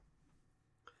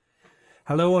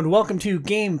Hello and welcome to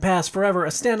Game Pass Forever, a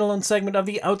standalone segment of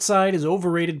the Outside is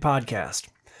Overrated podcast.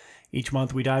 Each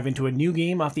month we dive into a new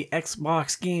game off the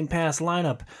Xbox Game Pass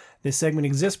lineup. This segment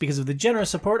exists because of the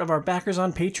generous support of our backers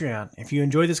on Patreon. If you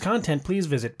enjoy this content, please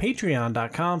visit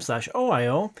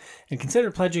patreon.com/OIO and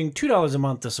consider pledging $2 a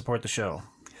month to support the show.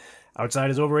 Outside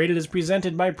is Overrated is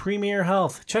presented by Premier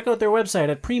Health. Check out their website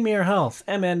at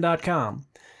premierhealthmn.com.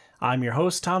 I'm your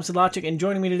host, Tom Sidlacek, and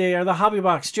joining me today are the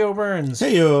Hobbybox, Joe Burns.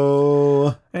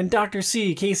 Heyo! And Dr.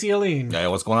 C, Casey Aline. Hey,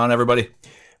 what's going on, everybody?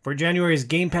 For January's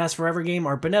Game Pass Forever game,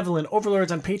 our benevolent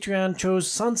overlords on Patreon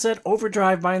chose Sunset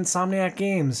Overdrive by Insomniac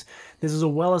Games. This is a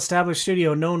well-established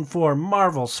studio known for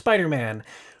Marvel, Spider-Man,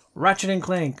 Ratchet &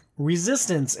 Clank,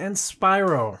 Resistance, and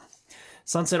Spyro.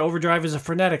 Sunset Overdrive is a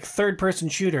frenetic third-person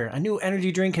shooter. A new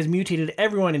energy drink has mutated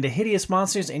everyone into hideous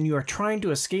monsters, and you are trying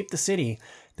to escape the city.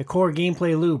 The core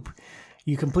gameplay loop.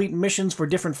 You complete missions for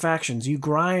different factions. You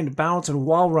grind, bounce, and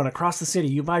wall run across the city.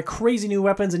 You buy crazy new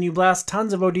weapons, and you blast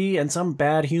tons of OD and some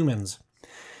bad humans.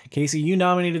 Casey, you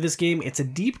nominated this game. It's a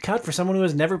deep cut for someone who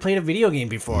has never played a video game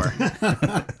before.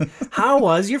 How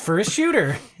was your first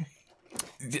shooter?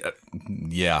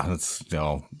 Yeah, that's,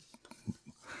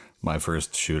 my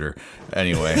first shooter.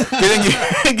 Anyway,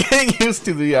 getting used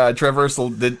to the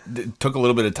traversal took a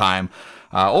little bit of time.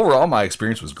 Overall, my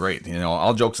experience was great.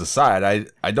 All jokes aside,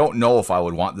 I don't know if I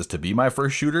would want this to be my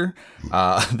first shooter.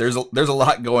 There's a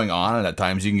lot going on, and at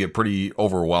times you can get pretty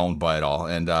overwhelmed by it all.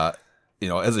 And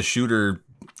as a shooter,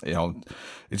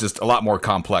 it's just a lot more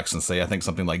complex than, say, I think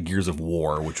something like Gears of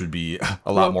War, which would be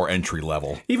a lot more entry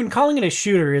level. Even calling it a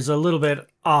shooter is a little bit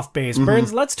off base. Mm-hmm.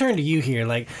 Burns, let's turn to you here.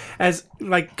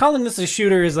 Calling this a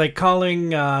shooter is like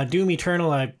calling Doom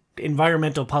Eternal a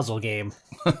environmental puzzle game.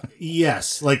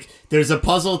 Yes, there's a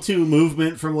puzzle to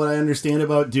movement from what I understand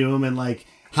about Doom and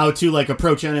how to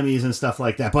approach enemies and stuff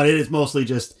like that, but it is mostly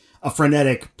just a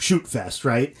frenetic shoot fest,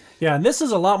 right? Yeah, and this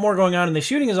is a lot more going on, and the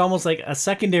shooting is almost like a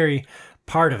secondary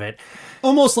part of it.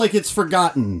 Almost like it's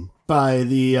forgotten by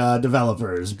the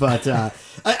developers, but I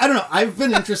don't know. I've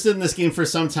been interested in this game for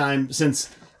some time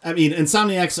since,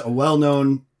 Insomniac's a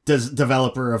well-known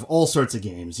developer of all sorts of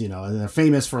games, and they're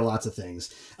famous for lots of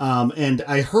things. And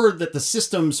I heard that the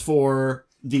systems for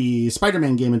the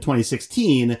Spider-Man game in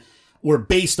 2016 were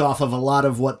based off of a lot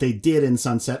of what they did in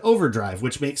Sunset Overdrive,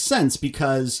 which makes sense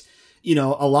because, a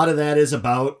lot of that is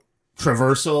about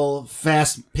traversal,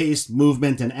 fast-paced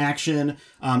movement and action,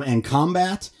 and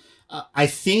combat. I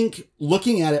think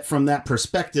looking at it from that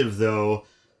perspective, though,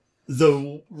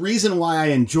 the reason why I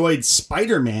enjoyed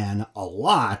Spider-Man a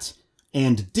lot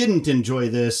and didn't enjoy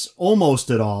this almost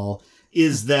at all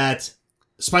is that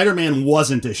Spider-Man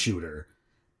wasn't a shooter.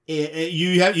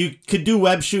 You could do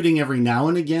web shooting every now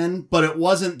and again, but it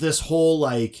wasn't this whole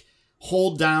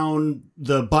hold down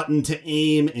the button to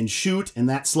aim and shoot and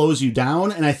that slows you down.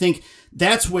 And I think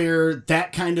that's where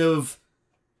that kind of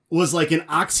was like an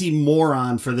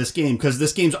oxymoron for this game, because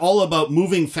this game's all about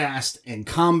moving fast and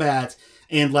combat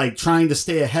and trying to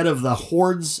stay ahead of the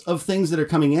hordes of things that are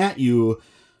coming at you.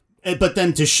 But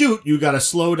then to shoot, you got to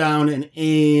slow down and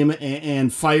aim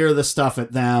and fire the stuff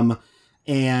at them.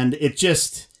 And it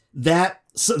just,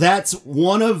 that's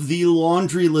one of the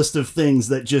laundry list of things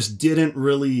that just didn't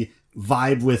really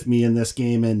vibe with me in this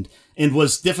game and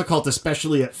was difficult,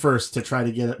 especially at first, to try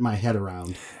to get my head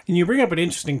around. And you bring up an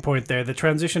interesting point there, the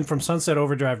transition from Sunset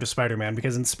Overdrive to Spider-Man,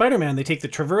 because in Spider-Man, they take the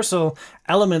traversal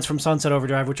elements from Sunset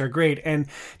Overdrive, which are great, and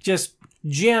just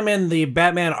jam in the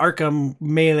Batman Arkham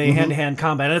melee hand-to-hand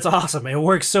combat, and it's awesome. It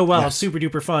works so well. Yes. It's super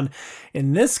duper fun.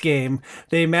 In this game,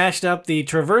 they mashed up the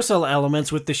traversal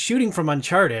elements with the shooting from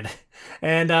Uncharted,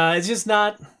 and it's just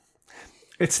not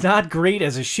great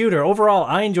as a shooter. Overall,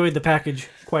 I enjoyed the package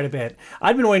quite a bit.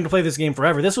 I've been waiting to play this game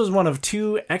forever. This was one of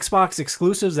 2 Xbox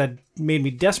exclusives that made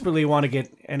me desperately want to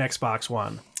get an Xbox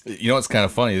One. It's kind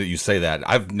of funny that you say that.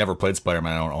 I've never played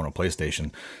Spider-Man. I don't own a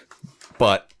PlayStation,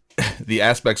 but the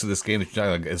aspects of this game,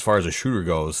 as far as a shooter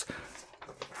goes,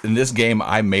 in this game,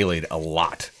 I meleeed a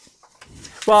lot.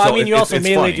 Well, so you also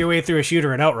meleeed your way through a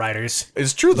shooter in Outriders.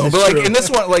 It's true, though. But in this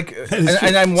one,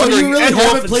 and I'm wondering, so you really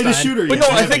haven't played a shooter yet. But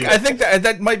no, I think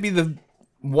that might be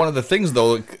one of the things,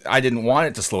 though. I didn't want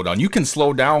it to slow down. You can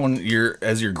slow down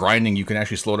as you're grinding. You can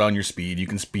actually slow down your speed. You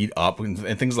can speed up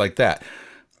and things like that.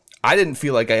 I didn't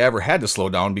feel like I ever had to slow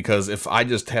down, because if I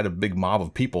just had a big mob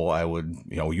of people, I would,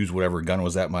 use whatever gun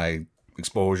was at my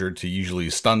exposure to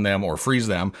usually stun them or freeze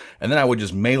them, and then I would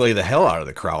just melee the hell out of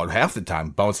the crowd half the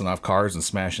time, bouncing off cars and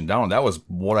smashing down. That was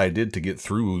what I did to get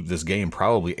through this game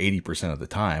probably 80% of the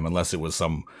time, unless it was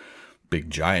some big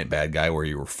giant bad guy where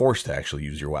you were forced to actually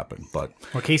use your weapon. But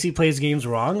Well, Casey plays games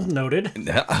wrong. Noted.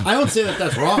 I don't say that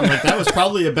that's wrong. Like, that was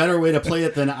probably a better way to play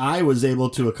it than I was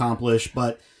able to accomplish.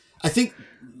 But I think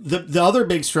the other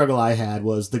big struggle I had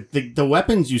was the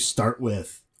weapons you start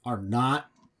with are not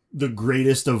the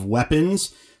greatest of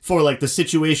weapons for like the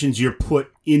situations you're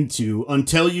put into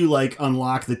until you like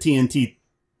unlock the TNT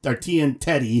or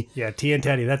TNT. Yeah, T and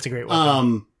Teddy. That's a great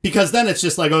one. Because then it's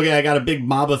just like, okay, I got a big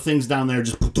mob of things down there,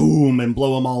 just boom, and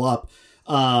blow them all up.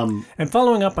 And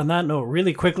following up on that note,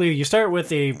 really quickly, you start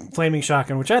with a flaming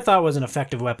shotgun, which I thought was an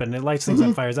effective weapon. It lights things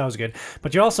on fire. That was good.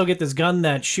 But you also get this gun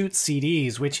that shoots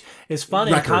CDs, which is fun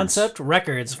in concept.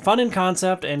 Records. Fun in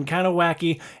concept and kind of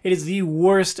wacky. It is the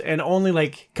worst and only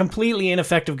like completely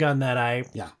ineffective gun that I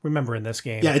remember in this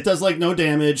game. Yeah, it does like no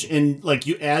damage, and like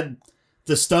you add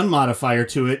the stun modifier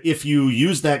to it if you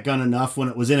use that gun enough when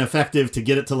it was ineffective to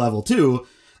get it to level 2,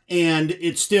 and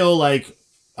it's still like,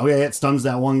 okay, it stuns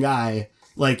that one guy.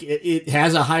 Like, it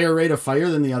has a higher rate of fire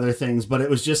than the other things, but it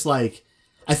was just like,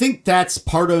 I think that's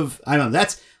part of, I don't know,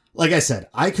 that's, like I said,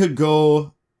 I could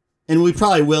go, and we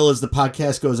probably will as the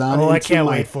podcast goes on. Oh, I can't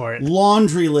wait for it.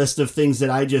 Laundry list of things that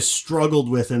I just struggled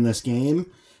with in this game.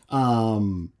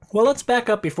 Well, let's back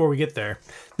up before we get there.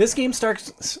 This game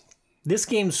strikes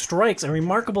a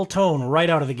remarkable tone right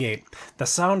out of the gate. The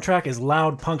soundtrack is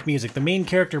loud punk music. The main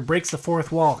character breaks the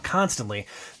fourth wall constantly.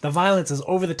 The violence is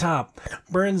over the top.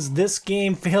 Burns, this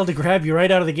game failed to grab you right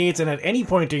out of the gates, and at any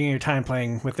point during your time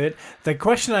playing with it, the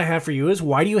question I have for you is,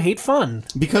 why do you hate fun?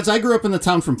 Because I grew up in the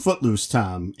town from Footloose,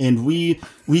 Tom, and we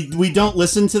don't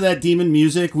listen to that demon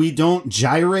music. We don't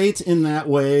gyrate in that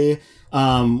way.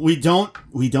 We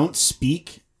don't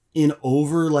speak in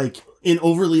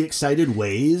overly excited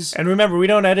ways. And remember, we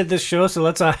don't edit this show, so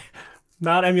let's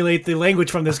not emulate the language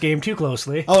from this game too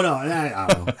closely. Oh no,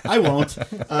 I won't.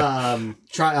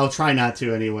 I'll try not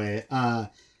to anyway.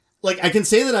 Like, I can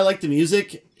say that I like the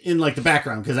music in like the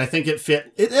background because I think it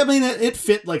fit. It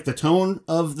fit like the tone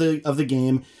of the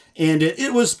game, and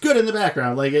it was good in the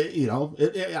background. Like,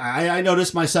 I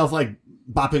noticed myself like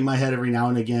bopping my head every now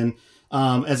and again.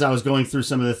 As I was going through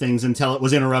some of the things until it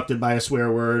was interrupted by a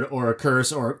swear word or a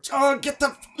curse or, get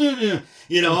the,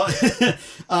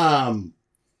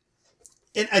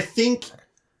 and I think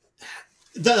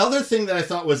the other thing that I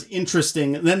thought was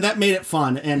interesting, then that made it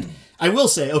fun. And I will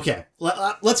say, okay,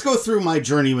 let's go through my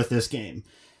journey with this game.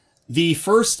 The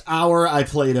first hour I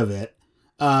played of it,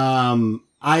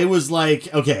 I was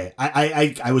like, okay,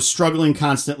 I was struggling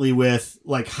constantly with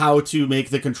like how to make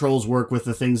the controls work with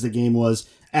the things the game was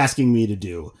asking me to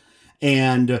do,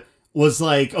 and was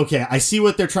like, okay, I see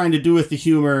what they're trying to do with the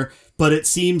humor, but it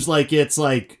seems like it's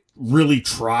like really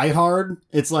try hard.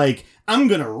 It's like, I'm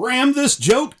gonna ram this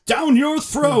joke down your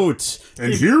throat,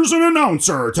 and here's an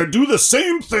announcer to do the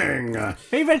same thing.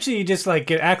 Eventually you just like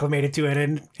get acclimated to it,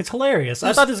 and it's hilarious.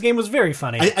 I thought this game was very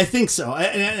funny. I think so.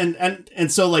 And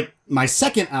so like my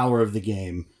second hour of the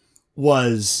game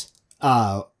was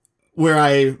where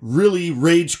I really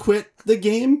rage quit the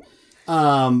game,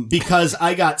 because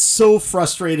I got so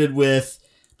frustrated with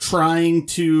trying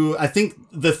to, I think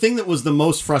the thing that was the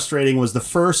most frustrating was the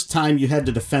first time you had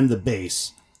to defend the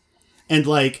base. And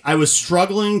like, I was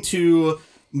struggling to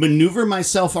maneuver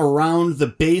myself around the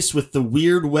base with the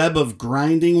weird web of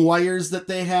grinding wires that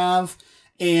they have.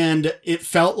 And it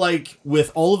felt like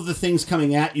with all of the things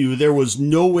coming at you, there was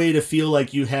no way to feel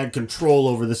like you had control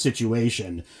over the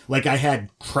situation. Like, I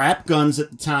had crap guns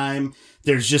at the time.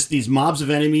 There's just these mobs of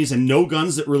enemies and no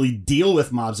guns that really deal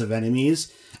with mobs of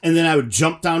enemies. And then I would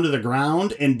jump down to the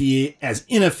ground and be as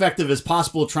ineffective as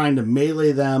possible trying to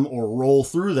melee them or roll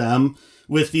through them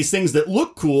with these things that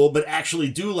look cool, but actually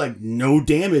do like no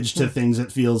damage to things,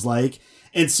 it feels like.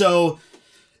 And so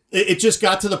it just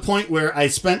got to the point where I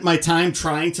spent my time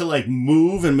trying to like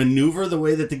move and maneuver the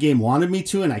way that the game wanted me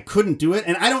to, and I couldn't do it.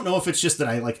 And I don't know if it's just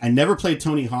that I never played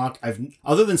Tony Hawk.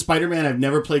 Other than Spider-Man, I've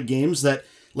never played games that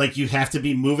like you have to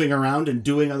be moving around and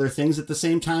doing other things at the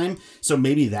same time. So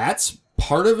maybe that's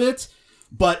part of it.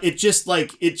 But it just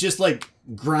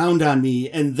ground on me,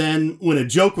 and then when a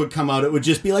joke would come out, it would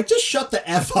just be like, just shut the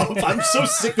F up. I'm so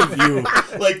sick of you.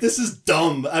 Like, this is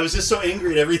dumb. I was just so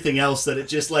angry at everything else that it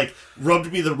just like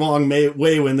rubbed me the wrong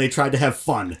way when they tried to have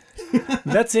fun.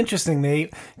 That's interesting.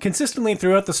 They consistently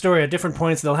throughout the story at different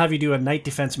points, they'll have you do a night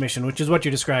defense mission, which is what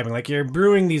you're describing. Like, you're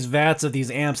brewing these vats of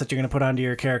these amps that you're going to put onto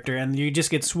your character, and you just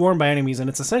get swarmed by enemies, and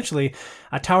it's essentially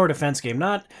a tower defense game.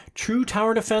 Not true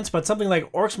tower defense, but something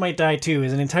like Orcs Might Die 2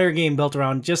 is an entire game built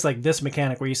around just like this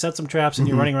mechanic where you set some traps and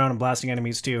you're running around and blasting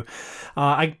enemies too.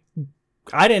 I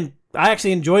didn't I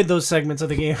actually enjoyed those segments of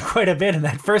the game quite a bit. And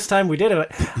that first time we did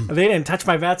it, they didn't touch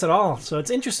my VATS at all. So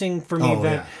it's interesting for me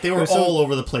that they were all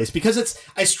over the place because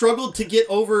I struggled to get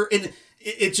over, and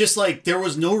it just like there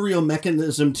was no real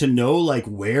mechanism to know like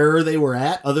where they were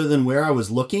at other than where I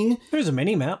was looking. There's a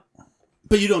mini map.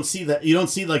 But you don't see that. You don't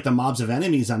see like the mobs of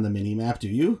enemies on the mini map, do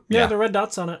you? Yeah, the red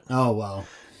dots on it. Oh, well.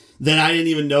 Then I didn't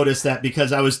even notice that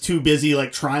because I was too busy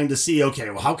like trying to see,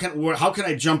 okay, well, how can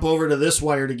I jump over to this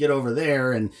wire to get over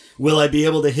there? And will I be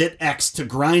able to hit X to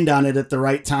grind on it at the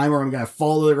right time, or I'm going to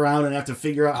fall to the ground and have to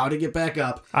figure out how to get back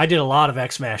up? I did a lot of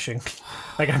X mashing.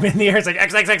 Like I'm in the air, it's like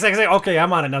X, X, X, X, X. Okay,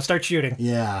 I'm on it now. Start shooting.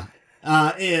 Yeah.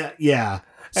 Yeah.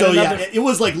 So it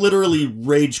was like literally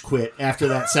rage quit after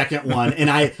that second one. And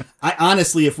I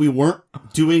honestly, if we weren't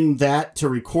doing that to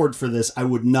record for this, I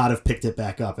would not have picked it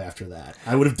back up after that.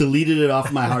 I would have deleted it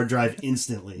off my hard drive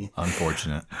instantly.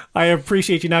 Unfortunate. I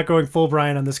appreciate you not going full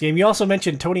Brian on this game. You also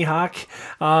mentioned Tony Hawk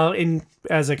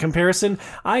as a comparison.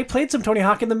 I played some Tony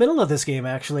Hawk in the middle of this game,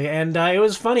 actually, and it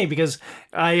was funny because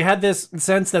I had this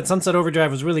sense that Sunset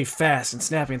Overdrive was really fast and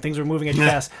snappy and things were moving at you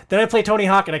fast. Then I play Tony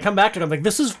Hawk and I come back to it, I'm like,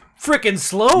 this is freaking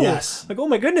slow. Yes. Like, oh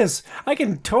my goodness, I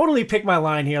can totally pick my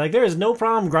line here. Like, there is no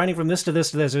problem grinding from this to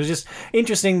this to this. It was just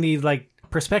interesting, the like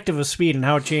perspective of speed and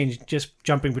how it changed just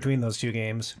jumping between those two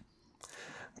games.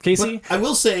 Casey? But I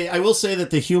will say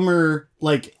that the humor,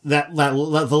 like that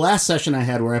the last session I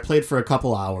had where I played for a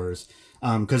couple hours,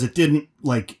 because it didn't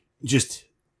like just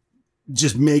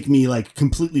make me like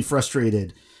completely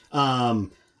frustrated.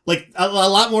 Like a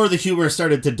lot more of the humor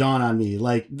started to dawn on me.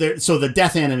 Like so the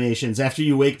death animations after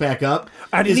you wake back up,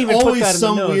 I didn't even always put that in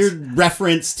some the notes. weird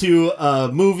reference to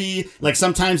a movie. Like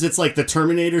sometimes it's like the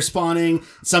Terminator spawning.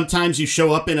 Sometimes you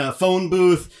show up in a phone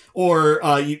booth, or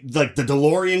like the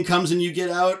DeLorean comes and you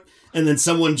get out, and then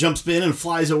someone jumps in and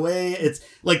flies away. It's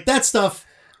like that stuff.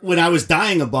 When I was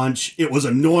dying a bunch, it was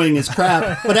annoying as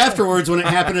crap. But afterwards, when it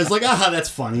happened, it's like, that's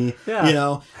funny. Yeah. You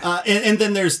know. And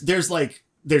then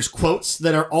there's quotes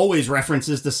that are always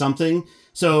references to something.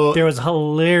 So There was a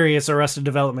hilarious Arrested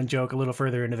Development joke a little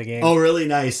further into the game. oh, really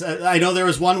nice. I know there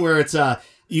was one where it's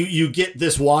you get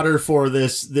this water for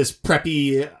this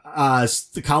preppy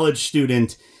college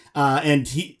student, and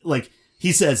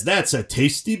he says that's a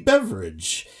tasty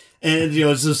beverage. And,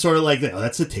 it's just sort of like, oh,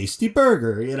 that's a tasty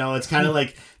burger. It's kind of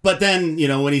like, but then,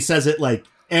 when he says it, like,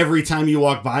 every time you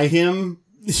walk by him,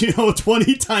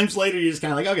 20 times later, you're just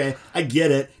kind of like, okay, I get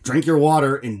it. Drink your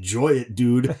water. Enjoy it,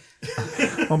 dude.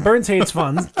 Well, Burns hates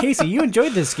fun. Casey, you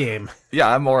enjoyed this game. Yeah,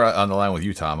 I'm more on the line with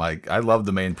you, Tom. I love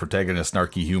the main protagonist's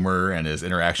snarky humor, and his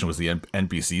interaction with the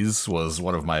NPCs was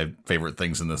one of my favorite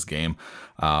things in this game.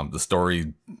 The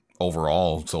story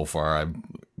overall so far,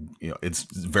 it's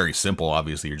very simple.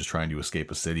 Obviously, you're just trying to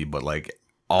escape a city, but like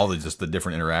all the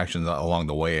different interactions along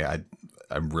the way,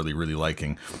 I'm really, really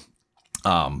liking.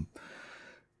 And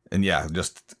yeah,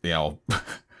 just,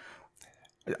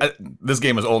 this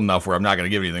game is old enough where I'm not going to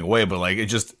give anything away, but like it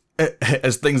just,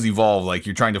 as things evolve, like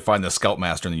you're trying to find the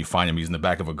Scoutmaster and then you find him, he's in the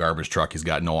back of a garbage truck, he's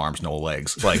got no arms, no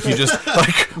legs. Like you just,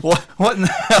 like, what in the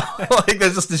hell? Like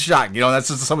that's just a shock, that's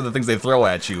just some of the things they throw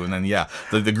at you. And then, yeah,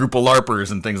 the group of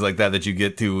LARPers and things like that you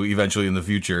get to eventually in the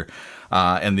future,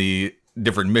 and the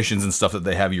different missions and stuff that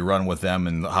they have you run with them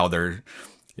and how they're,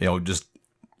 just,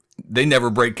 they never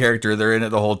break character. They're in it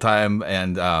the whole time,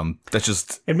 and that's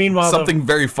just something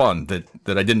very fun that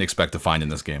I didn't expect to find in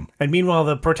this game. And meanwhile,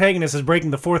 the protagonist is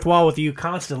breaking the fourth wall with you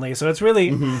constantly. So it's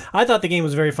really, I thought the game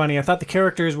was very funny. I thought the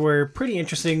characters were pretty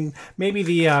interesting. Maybe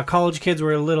the college kids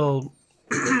were a little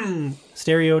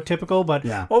stereotypical, but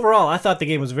overall, I thought the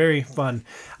game was very fun.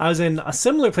 I was in a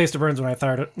similar place to Burns when I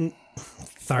started.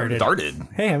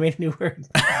 Hey, I made a new word.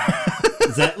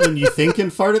 Is that when you think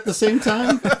and fart at the same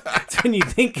time? It's when you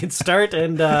think and start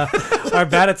and are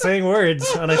bad at saying words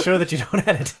on a show that you don't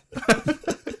edit.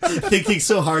 Thinking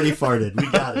so hard he farted.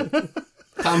 We got it.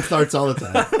 Tom farts all the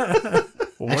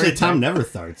time. Actually, Tom never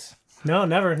farts. No,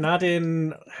 never. Not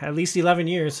in at least 11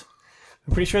 years.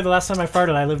 I'm pretty sure the last time I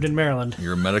farted, I lived in Maryland.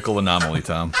 You're a medical anomaly,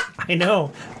 Tom. I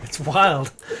know. It's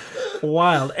wild.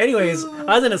 Wild. Anyways,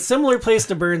 I was in a similar place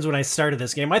to Burns when I started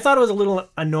this game. I thought it was a little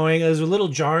annoying. It was a little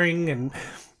jarring,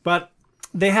 but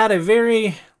they had a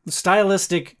very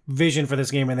stylistic vision for this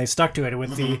game, and they stuck to it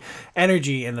with the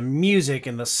energy and the music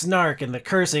and the snark and the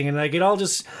cursing, and like it all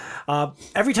just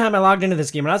every time I logged into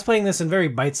this game, and I was playing this in very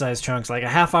bite-sized chunks, like a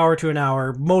half hour to an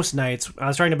hour most nights. I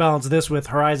was trying to balance this with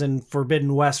Horizon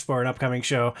Forbidden West for an upcoming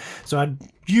show, so I'd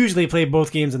usually play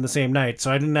both games in the same night,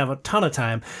 so I didn't have a ton of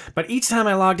time. But each time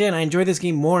I logged in, I enjoyed this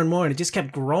game more and more, and it just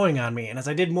kept growing on me. And as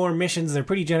I did more missions, they're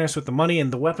pretty generous with the money,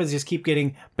 and the weapons just keep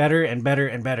getting better and better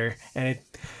and better. And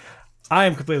I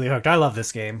am completely hooked. I love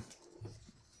this game.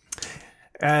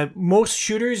 Most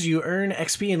shooters, you earn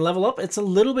XP and level up. It's a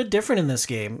little bit different in this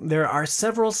game. There are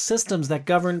several systems that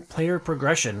govern player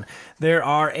progression. There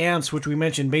are amps, which we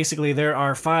mentioned. Basically, there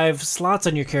are 5 slots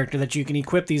on your character that you can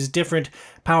equip these different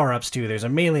power-ups to. There's a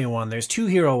melee one, there's 2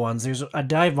 hero ones, there's a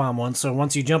dive bomb one, so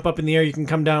once you jump up in the air, you can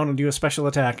come down and do a special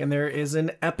attack, and there is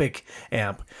an epic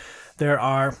amp. There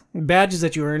are badges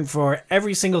that you earn for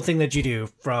every single thing that you do,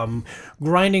 from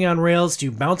grinding on rails to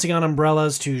bouncing on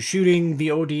umbrellas to shooting the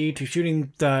OD to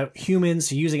shooting the humans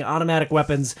to using automatic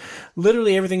weapons.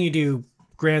 Literally everything you do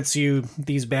grants you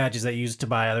these badges that you use to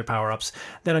buy other power-ups.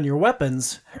 Then on your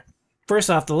weapons, first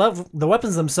off, the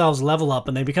weapons themselves level up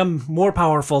and they become more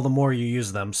powerful the more you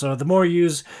use them. So the more you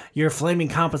use your flaming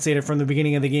compensator from the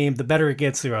beginning of the game, the better it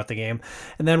gets throughout the game.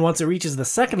 And then once it reaches the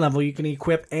second level, you can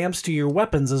equip amps to your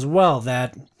weapons as well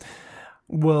that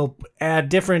will add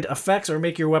different effects or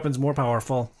make your weapons more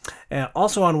powerful.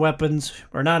 Also on weapons,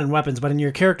 or not in weapons, but in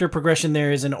your character progression,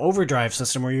 there is an overdrive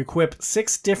system where you equip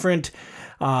 6 different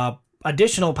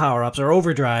additional power-ups or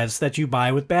overdrives that you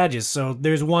buy with badges. So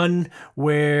there's one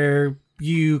where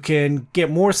you can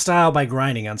get more style by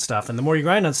grinding on stuff, and the more you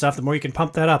grind on stuff, the more you can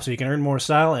pump that up, so you can earn more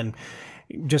style and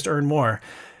just earn more.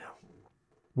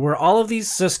 Were all of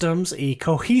these systems a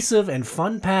cohesive and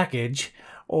fun package,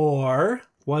 or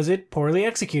was it poorly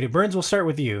executed? Burns, we'll start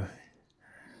with you.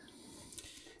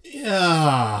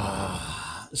 Yeah.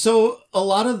 So a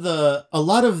lot of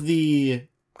the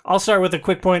I'll start with a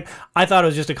quick point. I thought it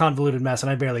was just a convoluted mess,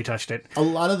 and I barely touched it. A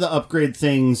lot of the upgrade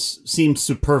things seemed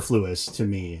superfluous to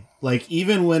me. Like,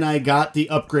 even when I got the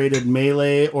upgraded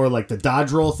melee or, like, the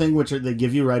dodge roll thing, which they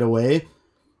give you right away,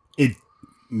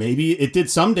 it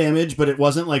did some damage, but it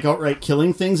wasn't, like, outright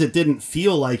killing things. It didn't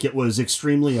feel like it was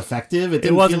extremely effective.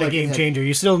 It wasn't a game changer.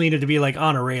 You still needed to be, like,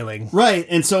 on a railing. Right,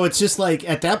 and so it's just, like,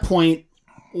 at that point,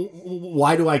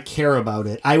 why do I care about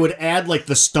it? I would add, like,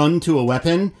 the stun to a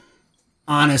weapon.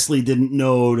 Honestly didn't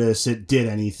notice it did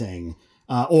anything.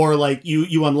 Or like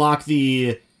you unlock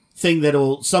the thing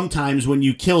that'll sometimes when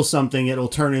you kill something, it'll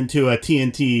turn into a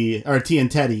TNT or a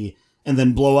TNT and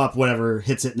then blow up whatever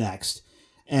hits it next.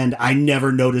 And I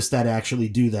never noticed that actually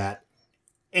do that.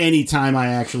 Anytime I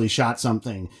actually shot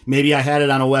something, maybe I had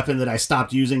it on a weapon that I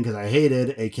stopped using because I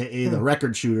hated, aka the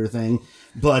record shooter thing.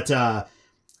 But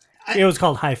it was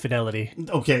called High Fidelity.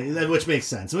 Okay, which makes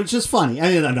sense. Which is funny. I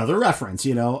mean, another reference,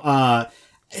 you know. I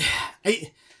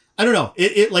don't know.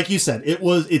 It like you said,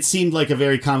 it seemed like a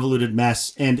very convoluted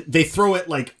mess, and they throw it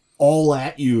like all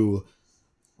at you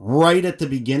right at the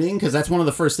beginning, because that's one of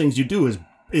the first things you do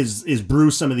is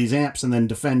brew some of these amps and then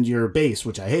defend your base,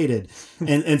 which I hated.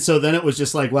 And so then it was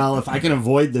just like, well, if I can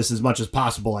avoid this as much as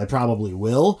possible, I probably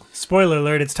will. Spoiler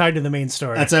alert, it's tied to the main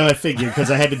story. That's how I figured,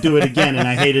 because I had to do it again, and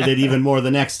I hated it even more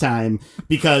the next time,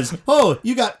 because,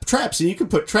 you got traps, and you can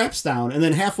put traps down, and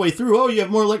then halfway through, you have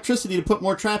more electricity to put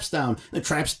more traps down. The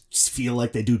traps feel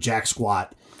like they do jack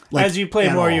squat. Like, as you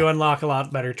play more, you unlock a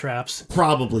lot better traps.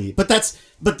 Probably. But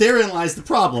therein lies the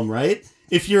problem, right?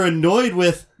 If you're annoyed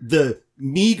with the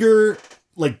meager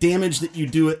like damage that you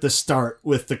do at the start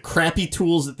with the crappy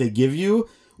tools that they give you,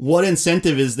 what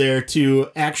incentive is there to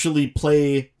actually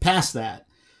play past that?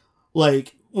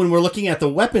 Like, when we're looking at the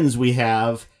weapons we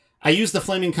have, I use the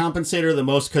flaming compensator the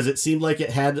most because it seemed like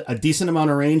it had a decent amount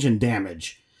of range and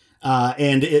damage.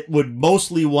 And it would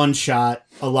mostly one-shot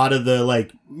a lot of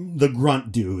the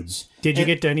grunt dudes. Did you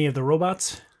get to any of the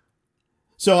robots?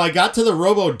 So I got to the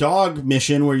Robo Dog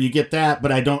mission where you get that,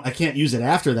 but I can't use it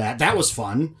after that. That was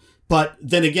fun. But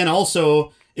then again,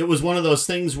 also, it was one of those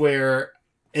things where,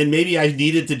 and maybe I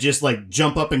needed to just like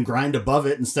jump up and grind above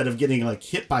it instead of getting like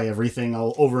hit by everything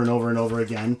over and over and over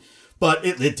again. But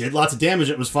it did lots of damage.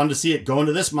 It was fun to see it go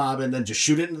into this mob and then just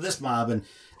shoot it into this mob and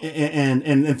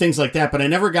things like that. But I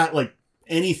never got like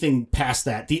anything past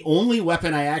that. The only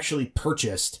weapon I actually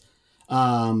purchased,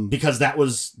 because that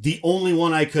was the only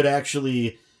one I could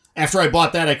actually, after I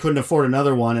bought that, I couldn't afford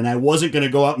another one, and I wasn't going to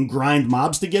go out and grind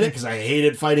mobs to get it because I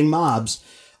hated fighting mobs,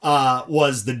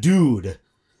 was the Dude,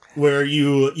 where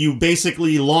you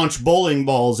basically launch bowling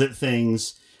balls at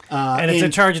things. And it's a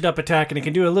charged up attack, and it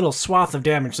can do a little swath of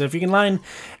damage. So if you can line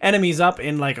enemies up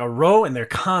in like a row, and they're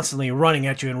constantly running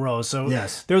at you in rows. So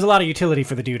yes, there was a lot of utility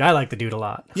for the Dude. I like the Dude a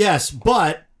lot. Yes,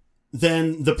 but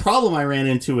then the problem I ran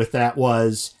into with that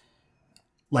was,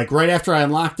 like, right after I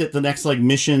unlocked it, the next, like,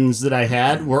 missions that I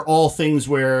had were all things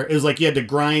where it was like you had to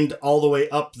grind all the way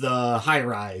up the high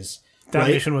rise. That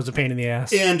mission was a pain in the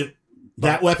ass. And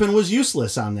that weapon was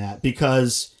useless on that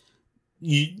because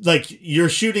you're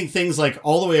shooting things, like,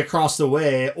 all the way across the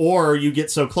way, or you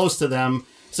get so close to them.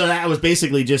 So that was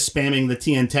basically just spamming the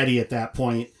TNT at that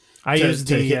point. I use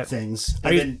to the hit things,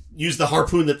 and then use the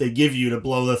harpoon that they give you to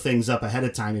blow the things up ahead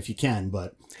of time if you can.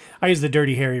 But I use the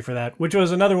Dirty Harry for that, which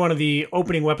was another one of the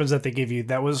opening weapons that they give you.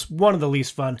 That was one of the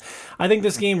least fun. I think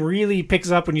this game really picks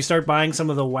up when you start buying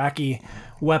some of the wacky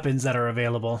weapons that are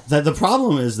available. the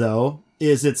problem is, though,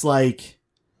 is it's like,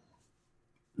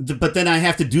 but then I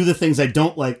have to do the things I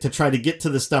don't like to try to get to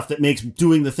the stuff that makes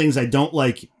doing the things I don't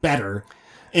like better.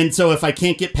 And so if I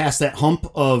can't get past that hump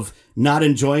of not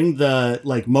enjoying the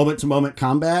like moment to moment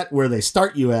combat where they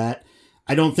start you at,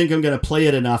 I don't think I'm going to play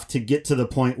it enough to get to the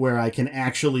point where I can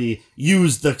actually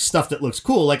use the stuff that looks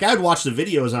cool. Like I'd watch the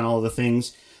videos on all the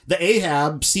things. The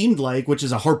Ahab seemed like, which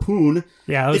is a harpoon.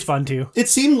 Yeah, that was fun too. It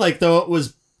seemed like though it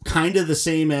was kind of the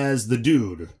same as the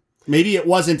dude. Maybe it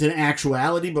wasn't in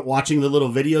actuality, but watching the little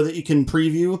video that you can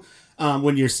preview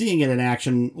when you're seeing it in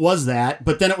action was that.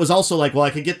 But then it was also like, well, I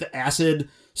could get the acid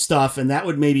stuff and that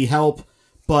would maybe help,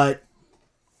 but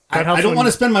I don't want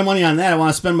to spend my money on that. I want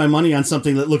to spend my money on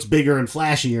something that looks bigger and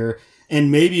flashier. And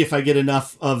maybe if I get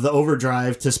enough of the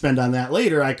overdrive to spend on that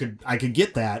later, I could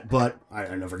get that. But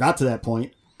I never got to that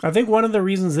point. I think one of the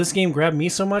reasons this game grabbed me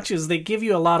so much is they give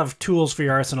you a lot of tools for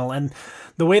your arsenal, and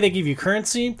the way they give you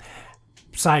currency,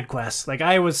 side quests. Like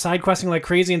I was side questing like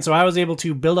crazy, and so I was able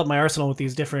to build up my arsenal with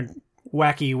these different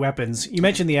wacky weapons. You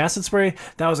mentioned the acid spray.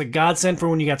 That was a godsend for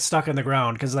when you got stuck on the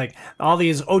ground, because like all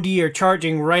these OD are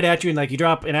charging right at you, and like you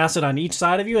drop an acid on each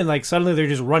side of you, and like suddenly they're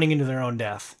just running into their own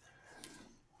death.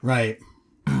 Right.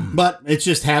 But it's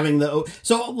just having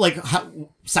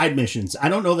side missions. I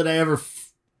don't know that I ever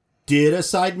did a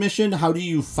side mission. How do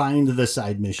you find the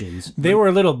side missions? They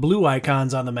were little blue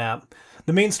icons on the map.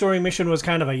 The main story mission was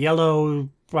kind of a yellow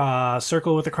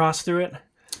circle with a cross through it.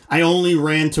 I only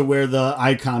ran to where the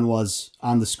icon was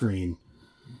on the screen.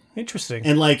 Interesting.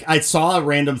 And like I saw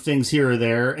random things here or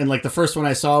there, and like the first one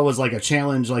I saw was like a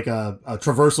challenge, like a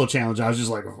traversal challenge. I was just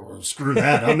like, oh, screw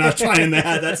that. I'm not trying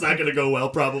that. That's not going to go well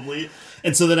probably.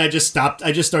 And so then I just stopped.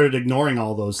 I just started ignoring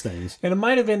all those things. And it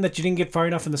might have been that you didn't get far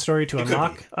enough in the story to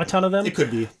unlock a ton of them. It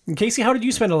could be. And Casey, how did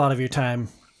you spend a lot of your time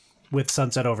with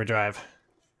Sunset Overdrive?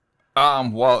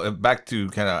 Well, back to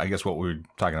kind of, I guess, what we were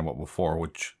talking about before,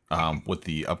 which with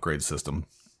the upgrade system.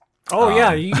 Oh,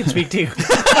 yeah, you can speak too.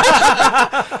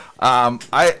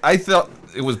 I thought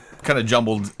it was kind of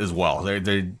jumbled as well.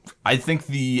 I think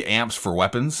the amps for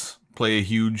weapons play a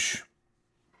huge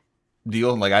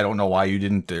deal. Like, I don't know why you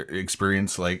didn't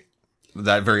experience like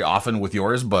that very often with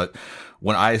yours, but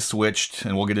when I switched,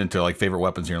 and we'll get into like favorite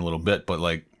weapons here in a little bit, but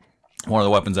like one of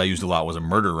the weapons I used a lot was a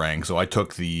murder rang. So I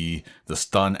took the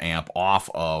stun amp off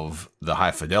of the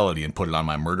high fidelity and put it on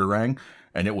my murder rang,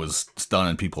 and it was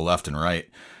stunning people left and right.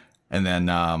 And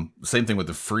then same thing with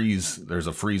the freeze. There's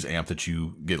a freeze amp that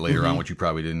you get later on, which you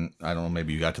probably didn't. I don't know,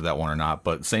 maybe you got to that one or not.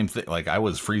 But same thing. Like I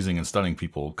was freezing and stunning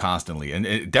people constantly, and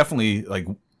it definitely like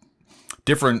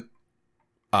different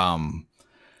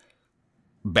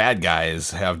bad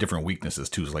guys have different weaknesses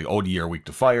too. So like OD are weak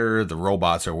to fire. The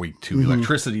robots are weak to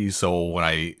electricity. So when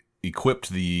I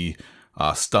equipped the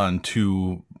stun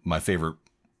to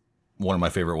one of my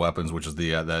favorite weapons, which is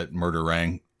the that murder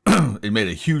rang. It made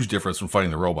a huge difference from fighting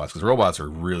the robots, because the robots are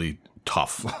really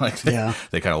tough. Like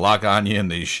they kind of lock on you, and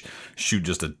they shoot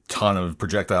just a ton of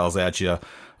projectiles at you.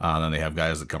 And then they have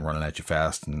guys that come running at you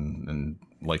fast and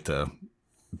like to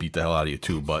beat the hell out of you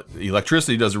too. But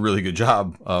electricity does a really good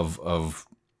job of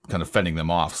kind of fending them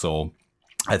off. So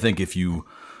I think if you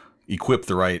equip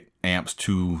the right amps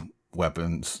to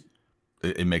weapons,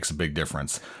 it makes a big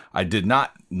difference. I did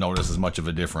not notice as much of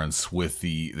a difference with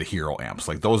the hero amps.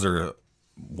 Like those are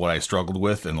what I struggled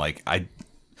with, and like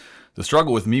the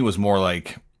struggle with me was more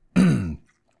like a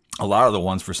lot of the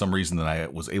ones for some reason that I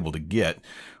was able to get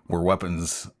were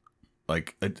weapons,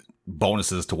 like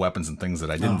bonuses to weapons and things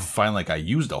that I didn't find like I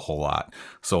used a whole lot.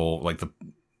 So like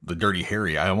the Dirty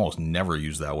Harry, I almost never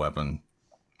used that weapon,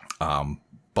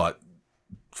 but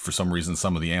for some reason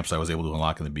some of the amps I was able to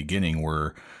unlock in the beginning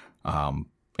were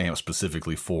amps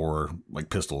specifically for like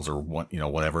pistols or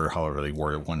whatever, however they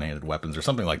were, one-handed weapons or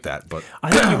something like that. But I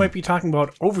think you might be talking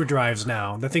about overdrives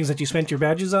now, the things that you spent your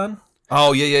badges on.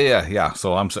 Oh yeah.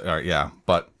 So I'm sorry, yeah,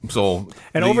 but so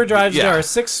and overdrives, there are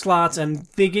 6 slots, and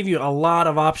they give you a lot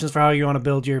of options for how you want to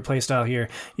build your playstyle here.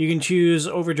 You can choose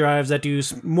overdrives that do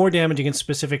more damage against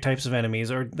specific types of enemies,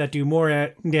 or that do more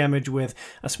damage with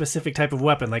a specific type of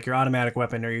weapon, like your automatic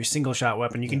weapon or your single shot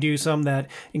weapon. You can do some that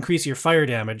increase your fire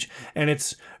damage, and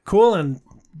it's cool, and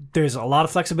there's a lot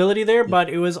of flexibility there, but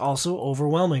it was also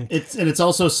overwhelming. It's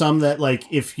also some that like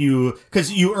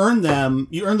because you earn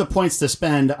the points to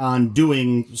spend on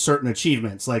doing certain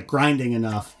achievements, like grinding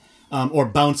enough or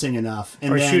bouncing enough,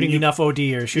 and Or then shooting you- enough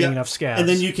OD or shooting Yeah. enough scabs. And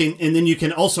then you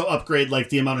can also upgrade like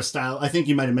the amount of style. I think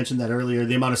you might have mentioned that earlier.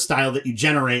 The amount of style that you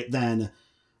generate then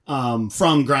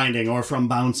from grinding or from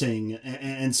bouncing,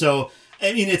 and so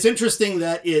I mean it's interesting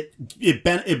that it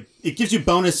gives you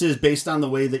bonuses based on the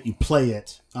way that you play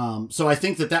it. So I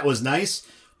think that was nice,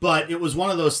 but it was one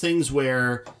of those things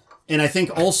where, and I think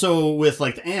also with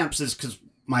like the amps is because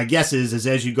my guess is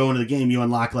as you go into the game you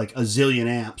unlock like a zillion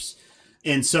amps.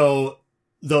 And so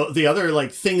the other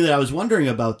like thing that I was wondering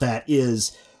about that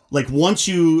is like once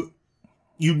you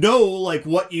know like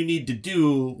what you need to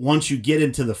do once you get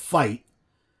into the fight,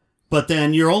 but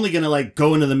then you're only going to like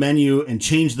go into the menu and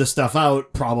change the stuff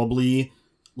out probably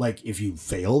like if you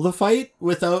fail the fight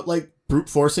without like brute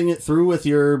forcing it through with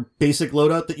your basic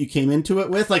loadout that you came into it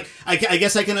with. Like I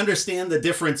guess I can understand the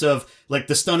difference of like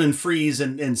the stun and freeze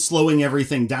and slowing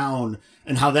everything down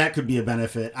and how that could be a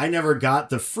benefit. I never got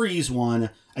the freeze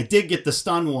one. I did get the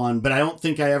stun one, but I don't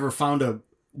think I ever found a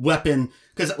weapon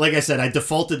because, like I said, I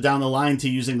defaulted down the line to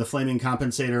using the flaming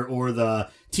compensator or the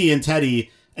TNT,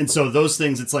 and so those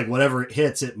things, it's like whatever it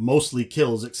hits, it mostly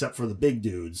kills except for the big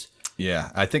dudes.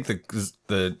 Yeah, I think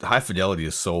the high fidelity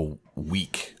is so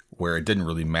weak where it didn't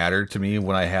really matter to me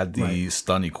when I had the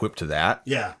stun equipped to that.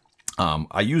 Yeah.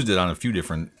 I used it on a few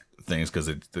different things because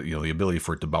the ability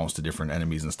for it to bounce to different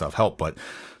enemies and stuff helped, but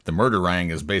the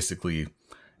Murderang is basically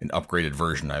an upgraded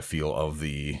version, I feel, of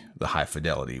the high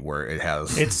fidelity where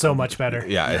it's so much better.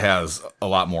 Yeah, it has a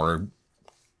lot more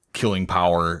killing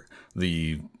power.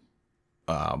 The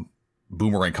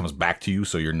boomerang comes back to you,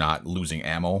 so you're not losing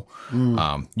ammo.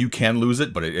 You can lose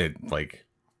it, but it like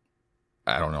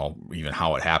I don't know even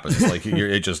how it happens. Like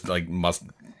it just like must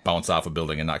bounce off a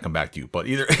building and not come back to you. But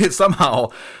either somehow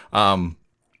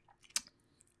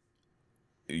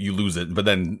you lose it. But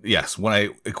then yes, when I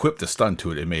equipped a stun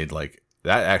to it, it made like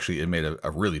that. Actually, it made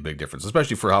a really big difference,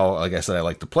 especially for how, like I said, I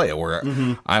like to play it. Where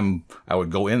I would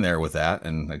go in there with that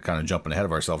and kind of jumping ahead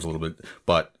of ourselves a little bit,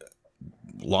 but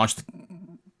launched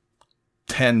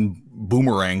 10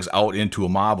 boomerangs out into a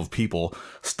mob of people,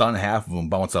 stun half of them,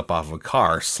 bounce up off of a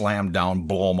car, slam down,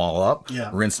 blow them all up,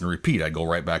 rinse and repeat. I go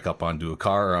right back up onto a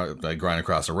car, I grind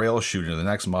across a rail, shoot into the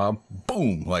next mob,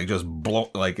 boom, like just blow,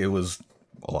 like it was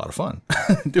a lot of fun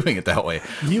doing it that way.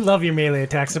 You love your melee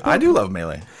attacks. I do love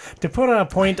melee. To put a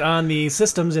point on the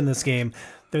systems in this game,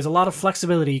 there's a lot of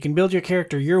flexibility. You can build your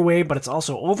character your way, but it's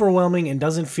also overwhelming and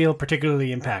doesn't feel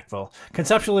particularly impactful.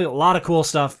 Conceptually, a lot of cool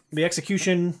stuff. The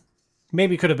execution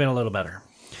maybe could have been a little better.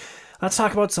 Let's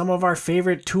talk about some of our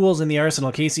favorite tools in the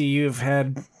arsenal. Casey, you've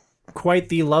had quite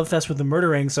the love fest with the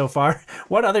Murderang so far.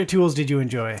 What other tools did you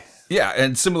enjoy? Yeah,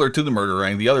 and similar to the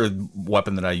Murderang, the other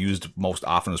weapon that I used most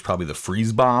often was probably the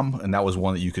Freeze Bomb, and that was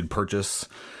one that you could purchase.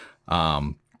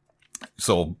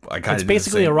 So I kind of It's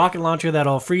basically a rocket launcher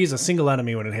that'll freeze a single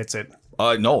enemy when it hits it.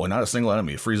 No, not a single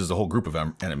enemy. It freezes a whole group of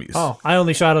enemies. Oh, I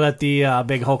only shot it at the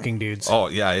big hulking dudes. Oh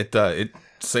yeah,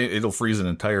 it'll freeze an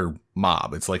entire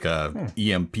mob. It's like a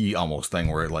EMP almost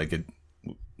thing where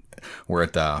or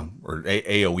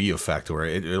AOE effect where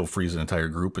it'll freeze an entire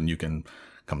group and you can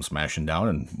come smashing down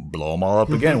and blow them all up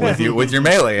again with your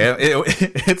melee.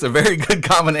 It's a very good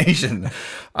combination.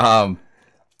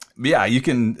 Yeah, you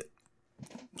can.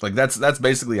 Like that's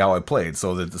basically how I played.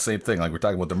 So that the same thing, like we're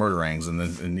talking about the Murderangs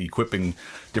and equipping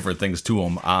different things to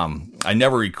them. I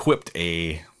never equipped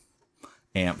a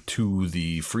amp to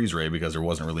the freeze ray because there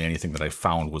wasn't really anything that I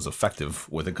found was effective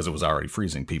with it because it was already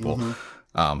freezing people.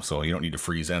 So you don't need to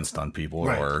freeze and stun people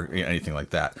or anything like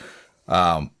that.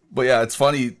 But yeah, it's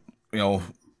funny,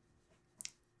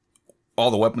 all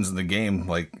the weapons in the game,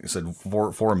 like I said,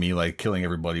 for me, like killing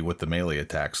everybody with the melee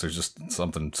attacks. There's just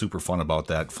something super fun about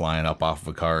that, flying up off of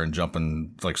a car and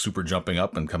jumping, like super jumping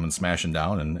up and coming smashing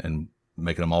down and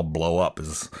making them all blow up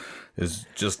is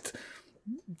just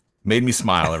made me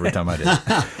smile every time I did.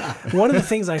 One of the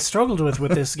things I struggled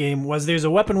with this game was there's a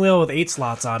weapon wheel with 8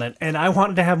 slots on it, and I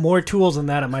wanted to have more tools than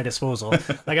that at my disposal.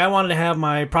 Like, I wanted to have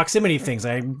my proximity things.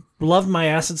 I loved my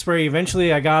acid spray.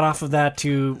 Eventually, I got off of that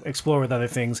to explore with other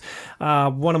things.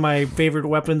 One of my favorite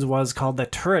weapons was called the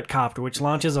Turret Copter, which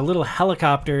launches a little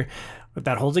helicopter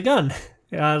that holds a gun.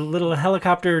 A little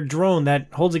helicopter drone that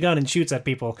holds a gun and shoots at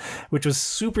people, which was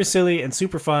super silly and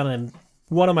super fun, and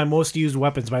one of my most used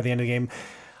weapons by the end of the game.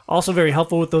 Also very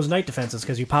helpful with those night defenses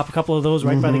because you pop a couple of those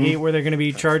right by the gate where they're going to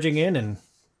be charging in and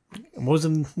mows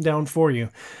them down for you.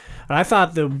 And I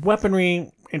thought the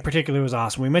weaponry in particular was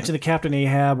awesome. We mentioned the Captain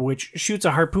Ahab, which shoots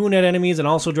a harpoon at enemies and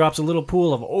also drops a little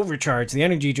pool of Overcharge, the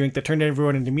energy drink that turned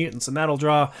everyone into mutants, and that'll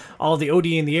draw all of the OD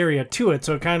in the area to it,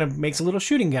 so it kind of makes a little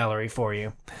shooting gallery for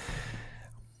you.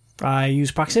 I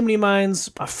use proximity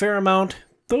mines a fair amount.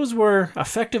 those were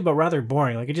effective but rather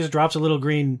boring. Like, it just drops a little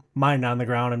green mine on the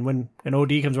ground, and when an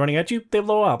OD comes running at you, they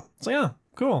blow up. It's like, yeah,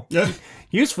 cool. Yeah.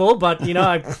 Useful, but,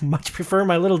 I much prefer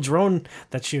my little drone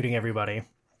that's shooting everybody.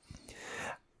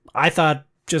 I thought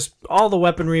just all the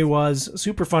weaponry was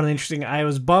super fun and interesting. I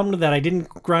was bummed that I didn't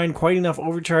grind quite enough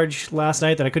overcharge last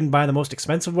night, that I couldn't buy the most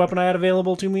expensive weapon I had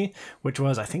available to me, which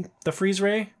was, I think, the freeze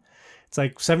ray. It's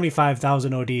like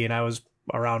 75,000 OD, and I was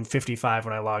around 55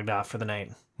 when I logged off for the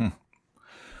night.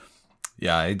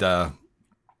 Yeah,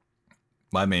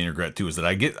 my main regret too is that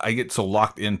I get so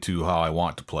locked into how I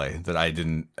want to play that I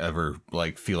didn't ever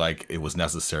feel like it was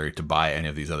necessary to buy any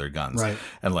of these other guns. Right.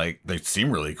 And they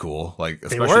seem really cool.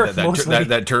 Especially were,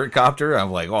 that turret copter.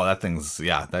 I'm like, oh,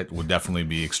 that would definitely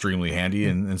be extremely handy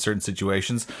in certain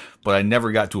situations. But I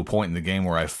never got to a point in the game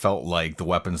where I felt like the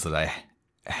weapons that I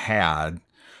had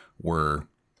were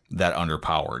that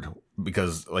underpowered.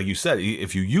 Because, like you said,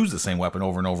 if you use the same weapon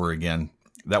over and over again,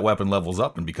 that weapon levels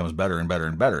up and becomes better and better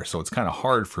and better. So it's kind of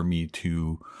hard for me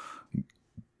to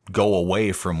go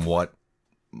away from what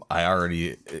I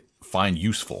already find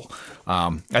useful.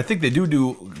 I think they do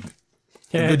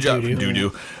a good job.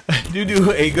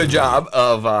 Do a good job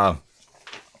of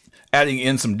adding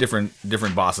in some different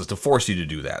bosses to force you to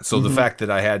do that. So the fact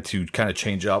that I had to kind of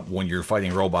change up when you're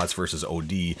fighting robots versus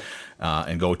OD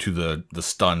and go to the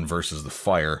stun versus the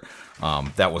fire,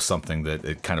 that was something that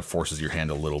it kind of forces your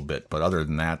hand a little bit. But other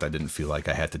than that, I didn't feel like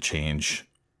I had to change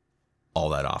all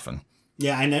that often.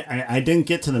 Yeah, I didn't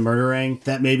get to the murdering.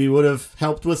 That maybe would have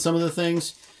helped with some of the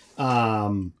things.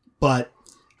 But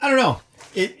I don't know.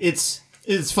 It's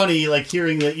funny,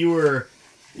 hearing that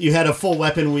you had a full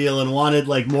weapon wheel and wanted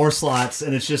more slots,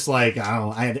 and it's just I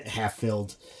had it half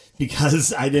filled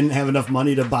because I didn't have enough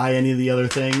money to buy any of the other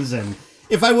things. And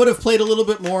if I would have played a little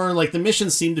bit more, the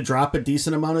missions seemed to drop a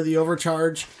decent amount of the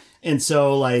overcharge, and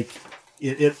so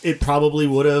it probably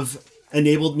would have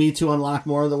enabled me to unlock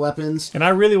more of the weapons. And I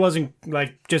really wasn't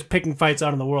just picking fights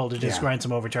out in the world to just grind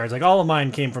some overcharge. All of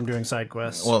mine came from doing side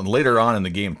quests. Well, later on in the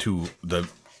game too,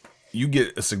 you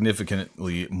get a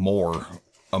significantly more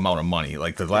amount of money.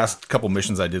 The last couple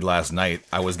missions I did last night,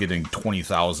 I was getting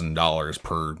 $20,000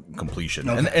 per completion.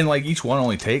 Okay. And each one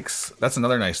only takes, that's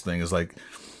another nice thing, is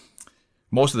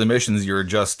most of the missions you're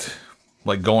just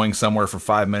going somewhere for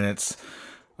 5 minutes,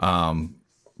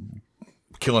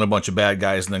 killing a bunch of bad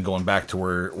guys and then going back to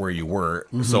where you were.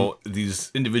 Mm-hmm. So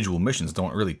these individual missions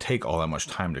don't really take all that much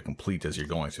time to complete as you're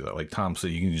going through that. Like Tom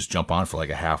said, you can just jump on for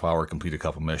a half hour, complete a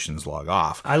couple missions, log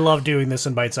off. I love doing this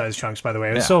in bite-sized chunks, by the way.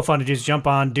 It was so fun to just jump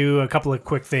on, do a couple of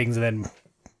quick things, and then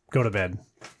go to bed.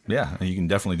 Yeah, you can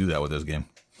definitely do that with this game.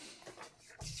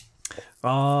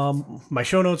 My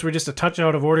show notes were just a touch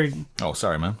out of order. Oh,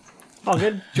 sorry, man. All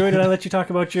good. Joey, did I let you talk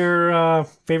about your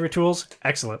favorite tools?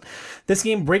 Excellent. This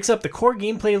game breaks up the core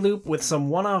gameplay loop with some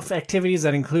one-off activities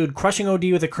that include crushing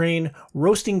OD with a crane,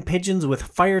 roasting pigeons with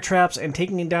fire traps, and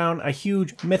taking down a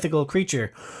huge mythical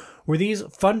creature. Were these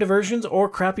fun diversions or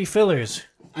crappy fillers?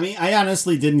 I mean, I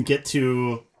honestly didn't get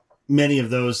to many of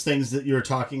those things that you're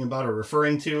talking about or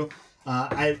referring to.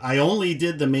 I only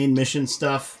did the main mission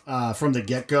stuff from the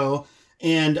get-go.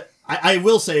 And I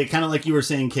will say, kind of like you were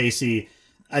saying, Casey,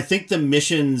 I think the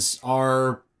missions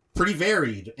are pretty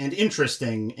varied and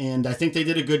interesting, and I think they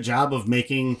did a good job of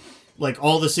making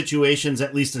all the situations,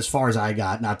 at least as far as I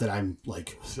got. Not that I'm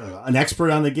an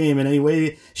expert on the game in any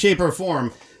way, shape, or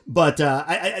form, but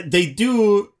they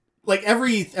do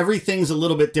everything's a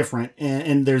little bit different,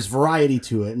 and there's variety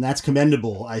to it, and that's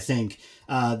commendable. I think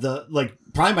probably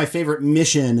my favorite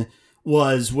mission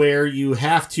was where you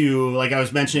have to, like I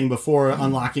was mentioning before,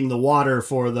 unlocking the water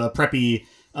for the preppy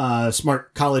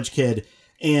smart college kid,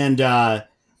 and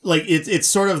it's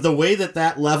sort of the way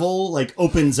that level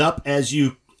opens up as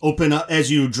you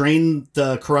drain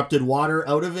the corrupted water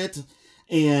out of it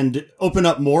and open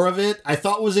up more of it. I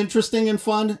thought was interesting and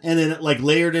fun, and then it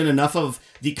layered in enough of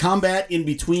the combat in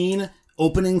between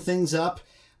opening things up,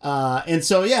 and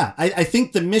so I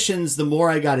think the missions, the more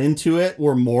I got into it,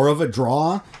 were more of a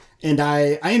draw, and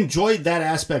I enjoyed that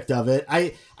aspect of it.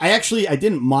 I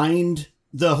didn't mind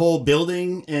the whole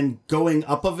building and going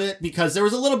up of it, because there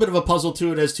was a little bit of a puzzle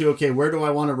to it as to, okay, where do I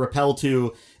want to rappel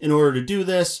to in order to do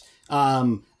this?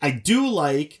 I do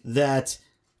like that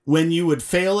when you would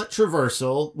fail at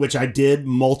traversal, which I did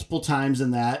multiple times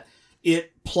in that,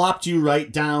 it plopped you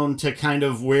right down to kind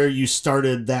of where you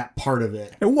started that part of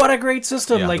it. And what a great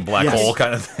system! Yeah, like the black hole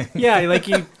kind of thing. Yeah, like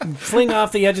you fling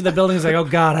off the edge of the building. It's like, oh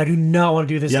god, I do not want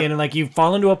to do this again. And like you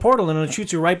fall into a portal and it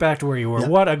shoots you right back to where you were.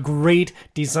 What a great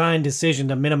design decision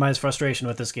to minimize frustration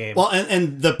with this game. Well,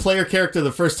 and the player character,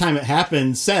 the first time it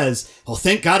happens, says, "Oh,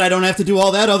 thank God I don't have to do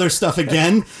all that other stuff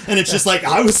again." And it's just like,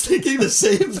 I was thinking the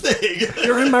same thing.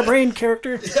 You're in my brain,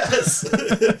 character. Yes.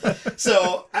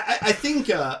 So I think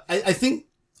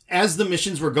as the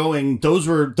missions were going, those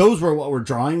were what were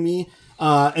drawing me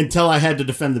until I had to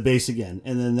defend the base again,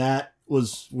 and then that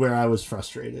was where I was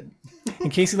frustrated.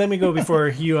 And Casey, let me go before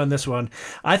you on this one.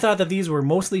 I thought that these were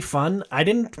mostly fun. I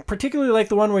didn't particularly like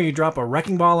the one where you drop a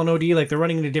wrecking ball in OD, like they're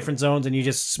running into different zones and you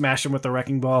just smash them with the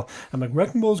wrecking ball. I'm like,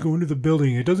 wrecking balls go into the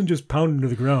building. It doesn't just pound into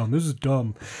the ground. This is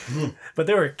dumb. But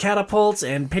there were catapults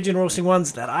and pigeon roasting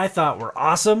ones that I thought were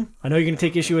awesome. I know you're going to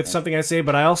take issue with something I say,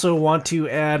 but I also want to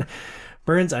add...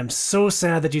 Burns, I'm so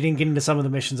sad that you didn't get into some of the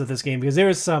missions of this game because there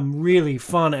is some really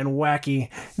fun and wacky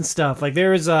and stuff. Like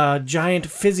there is a giant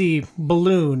fizzy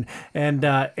balloon and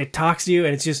it talks to you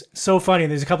and it's just so funny.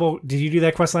 And there's a couple. Did you do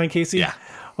that quest line, Casey? Yeah.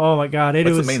 Oh my god! It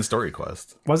It's was the main story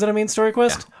quest. Was it a main story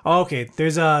quest? Yeah. Oh, okay.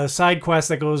 There's a side quest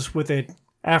that goes with it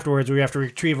afterwards where you have to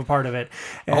retrieve a part of it,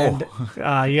 and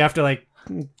you have to like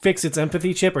fix its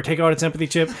empathy chip or take out its empathy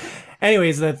chip.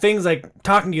 Anyways, the thing's like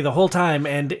talking to you the whole time,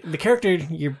 and the character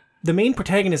the main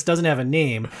protagonist doesn't have a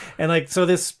name, and like so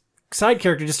this side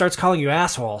character just starts calling you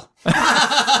asshole.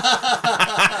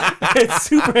 It's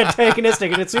super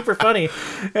antagonistic and it's super funny,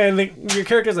 and your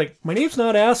character's like, my name's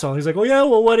not asshole. He's like, oh yeah,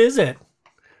 well what is it?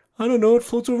 I don't know. It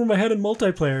floats over my head in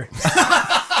multiplayer.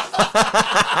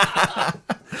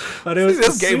 But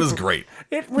This game is great.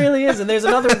 It really is. And there's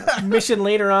another mission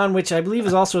later on, which I believe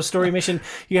is also a story mission.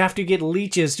 You have to get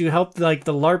leeches to help like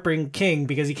the LARPing king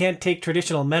because he can't take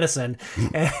traditional medicine.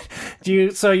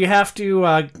 And so you have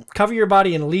to cover your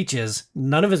body in leeches.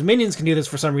 None of his minions can do this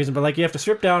for some reason, but like you have to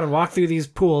strip down and walk through these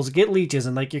pools, get leeches,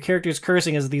 and like your character's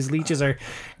cursing as these leeches are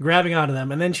grabbing onto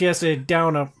them. And then she has to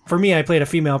down for me, I played a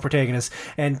female protagonist,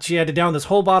 and she had to down this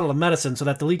whole bottle of medicine so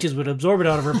that the leeches would absorb it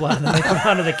out of her blood and then they come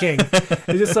onto the king.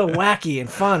 It's just so wacky and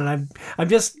fun, and I'm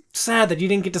just sad that you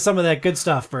didn't get to some of that good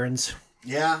stuff, Burns.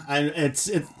 Yeah, it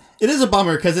is a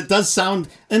bummer because it does sound,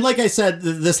 and like I said,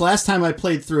 this last time I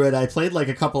played through it, I played like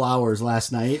a couple hours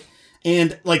last night,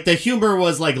 and like the humor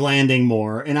was like landing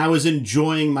more, and I was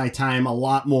enjoying my time a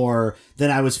lot more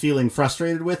than I was feeling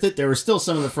frustrated with it. There were still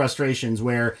some of the frustrations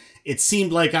where it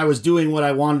seemed like I was doing what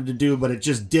I wanted to do, but it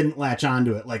just didn't latch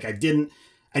onto it. Like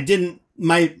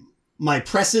my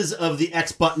presses of the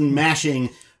X button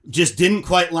mashing just didn't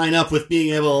quite line up with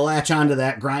being able to latch onto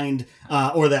that grind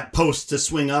or that post to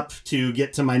swing up to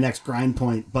get to my next grind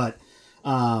point. But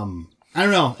I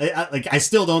don't know. I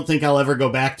still don't think I'll ever go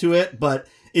back to it, but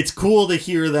it's cool to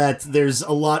hear that there's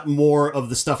a lot more of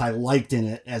the stuff I liked in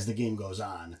it as the game goes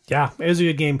on. Yeah, it was a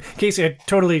good game. Casey, I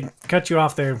totally cut you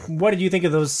off there. What did you think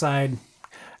of those side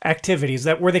activities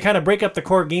where they kind of break up the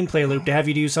core gameplay loop to have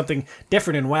you do something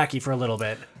different and wacky for a little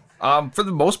bit? For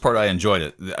the most part, I enjoyed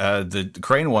it. The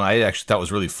crane one, I actually thought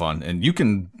was really fun. And you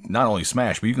can not only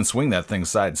smash, but you can swing that thing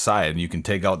side to side, and you can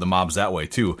take out the mobs that way,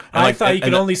 too. And I thought you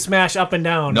could only smash up and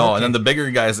down. No, okay. And then the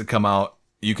bigger guys that come out,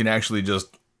 you can actually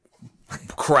just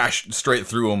crash straight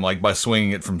through them like by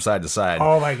swinging it from side to side.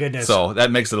 Oh, my goodness. So that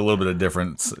makes it a little bit of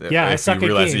difference Yeah, if you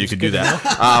realize that you could do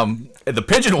that. The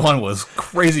pigeon one was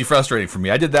crazy frustrating for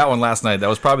me. I did that one last night. That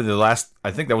was probably the last,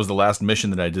 I think that was the last mission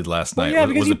that I did last night. Yeah,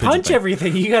 because was you the pigeon punch thing.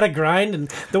 everything. You got to grind. And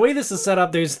the way this is set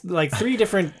up, there's like 3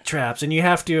 different traps, and you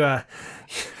have to...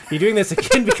 You're doing this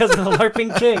again because of the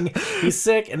LARPing king. He's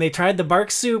sick, and they tried the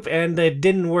bark soup, and it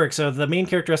didn't work. So the main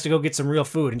character has to go get some real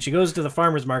food. And she goes to the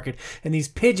farmer's market, and these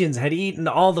pigeons had eaten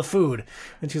all the food.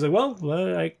 And she's like, well,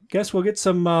 I guess we'll get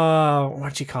some,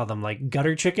 what'd she call them, like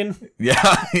gutter chicken?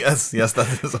 Yeah, yes,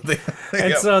 that is something.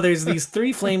 And so there's these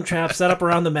 3 flame traps set up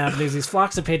around the map. And there's these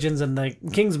flocks of pigeons, and the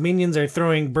king's minions are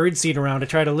throwing birdseed around to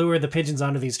try to lure the pigeons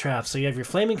onto these traps. So you have your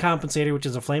flaming compensator, which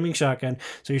is a flaming shotgun.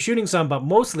 So you're shooting some, but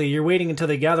mostly you're waiting until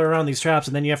they gather around these traps,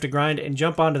 and then you have to grind and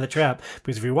jump onto the trap,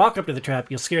 because if you walk up to the trap,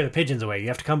 you'll scare the pigeons away. You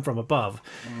have to come from above.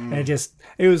 And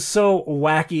it was so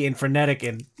wacky and frenetic,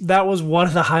 and that was one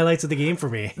of the highlights of the game for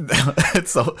me.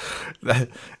 It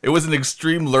was an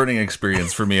extreme learning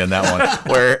experience for me on that one,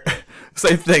 where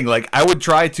same thing, like I would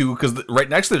try to, because right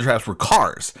next to the traps were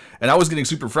cars, and I was getting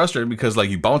super frustrated because like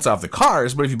you bounce off the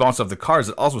cars, but if you bounce off the cars,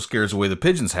 it also scares away the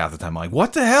pigeons half the time. I'm like,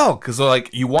 what the hell? Because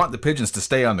like you want the pigeons to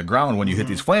stay on the ground when you hit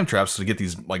these flame traps to get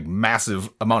these like massive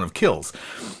amount of kills.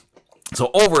 So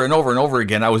over and over and over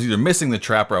again, I was either missing the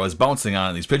trap or I was bouncing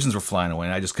on it. These pigeons were flying away,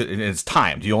 and I just couldn't. And it's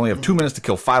timed. You only have 2 minutes to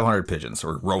kill 500 pigeons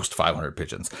or roast 500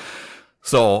 pigeons.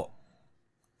 So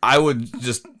I would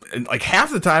just, like, half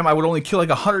the time I would only kill like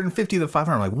 150 of the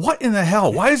 500. I'm like, what in the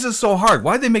hell? Why is this so hard?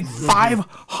 Why did they make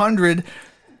 500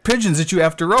 pigeons that you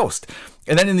have to roast?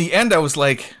 And then in the end, I was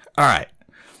like, all right,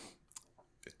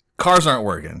 cars aren't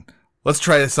working. Let's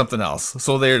try something else.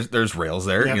 So there's rails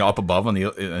there, Yep. up above on the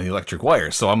electric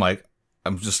wires. So I'm like,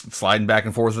 I'm just sliding back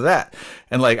and forth with that.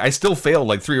 And like, I still failed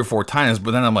like 3 or 4 times, but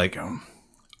then I'm like,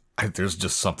 there's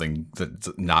just something that's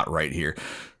not right here.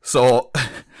 So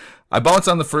I bounced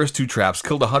on the first 2 traps,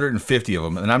 killed 150 of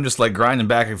them, and I'm just like grinding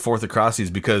back and forth across these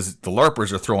because the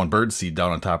LARPers are throwing bird seed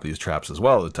down on top of these traps as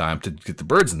well at the time to get the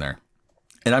birds in there.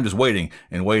 And I'm just waiting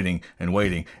and waiting and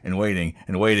waiting and waiting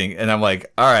and waiting. And I'm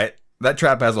like, all right, that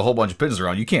trap has a whole bunch of pigeons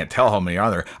around. You can't tell how many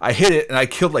are there. I hit it and I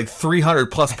killed like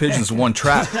 300 plus pigeons in one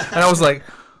trap. And I was like,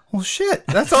 well, shit,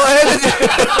 that's all I had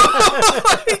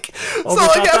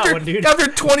to do. After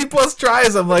 20 plus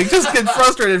tries, I'm like, just getting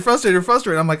frustrated.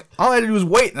 I'm like, all I had to do was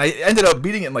wait. And I ended up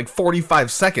beating it in like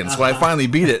 45 seconds when I finally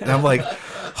beat it. And I'm like,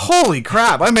 holy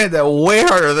crap, I made that way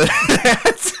harder than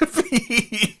that to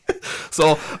be.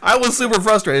 So I was super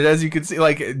frustrated, as you can see,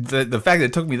 like the fact that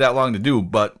it took me that long to do.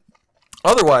 But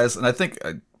otherwise, and I think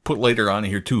I put later on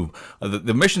here too,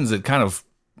 the missions that kind of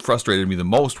frustrated me the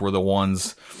most were the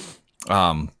ones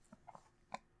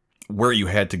where you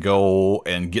had to go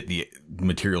and get the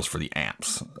materials for the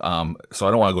amps. So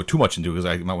I don't want to go too much into it because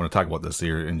I might want to talk about this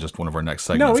here in just one of our next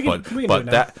segments. No, we can but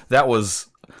that was,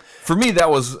 for me, that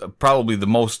was probably the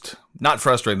most, not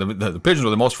frustrating, the pigeons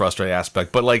were the most frustrating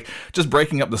aspect, but like just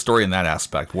breaking up the story in that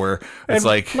aspect where it's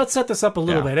like... Let's set this up a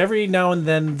little bit. Every now and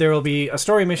then there will be a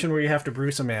story mission where you have to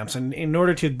brew some amps, and in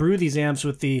order to brew these amps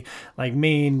with the like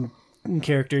main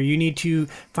character, you need to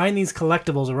find these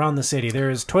collectibles around the city. There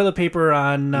is toilet paper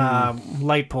on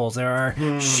light poles. There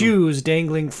are shoes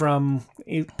dangling from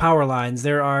power lines.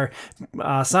 There are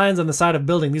signs on the side of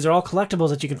building. These are all collectibles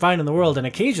that you can find in the world, and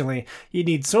occasionally you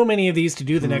need so many of these to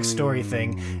do the next story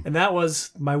thing. And that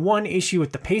was my one issue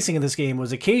with the pacing of this game,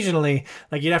 was occasionally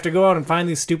like you'd have to go out and find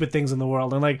these stupid things in the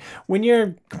world. And like when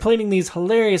you're completing these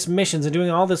hilarious missions and doing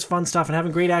all this fun stuff and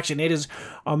having great action, it is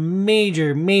a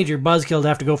major buzzkill to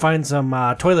have to go find some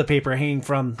toilet paper hanging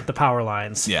from the power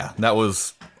lines. Yeah, that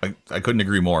was, I couldn't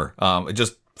agree more. It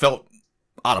just felt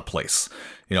out of place.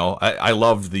 I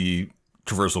loved the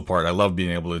traversal part. I love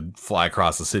being able to fly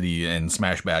across the city and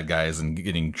smash bad guys and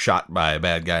getting shot by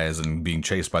bad guys and being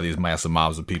chased by these massive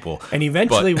mobs of people. And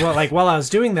eventually, while I was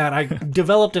doing that, I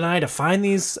developed an eye to find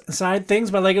these side things,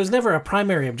 but like it was never a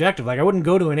primary objective. Like I wouldn't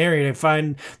go to an area to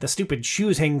find the stupid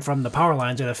shoes hanging from the power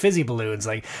lines or the fizzy balloons.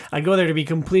 Like I'd go there to be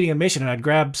completing a mission, and I'd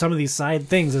grab some of these side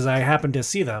things as I happened to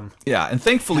see them. Yeah, and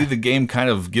thankfully the game kind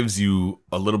of gives you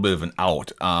a little bit of an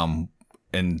out.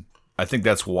 And I think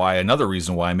that's why, another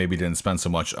reason why I maybe didn't spend so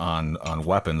much on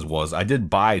weapons was I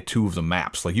did buy 2 of the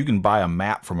maps. Like you can buy a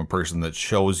map from a person that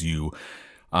shows you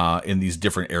in these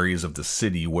different areas of the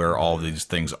city where all these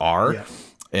things are. Yeah.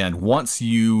 And once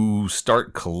you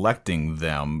start collecting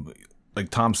them,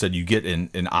 like Tom said, you get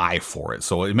an eye for it.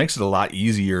 So it makes it a lot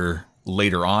easier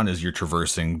later on as you're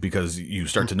traversing, because you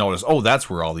start to notice, oh, that's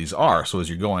where all these are. So as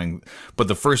you're going, but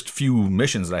the first few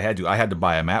missions that I had to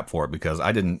buy a map for it because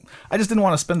I just didn't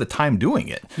want to spend the time doing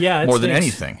it. Yeah, more than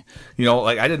anything.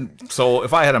 Like I didn't. So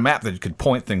if I had a map that could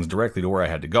point things directly to where I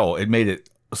had to go, it made it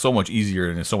so much easier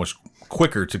and so much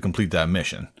quicker to complete that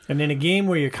mission. And in a game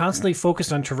where you're constantly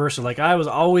focused on traversal, like I was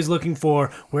always looking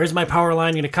for, where's my power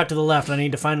line going to cut to the left, and I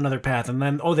need to find another path, and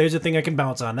then, oh, there's a thing I can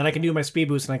bounce on, then I can do my speed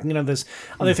boost, and I can this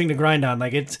other thing to grind on.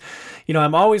 Like it's,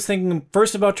 I'm always thinking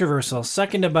first about traversal,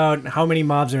 second about how many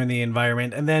mobs are in the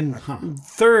environment, and then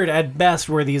third at best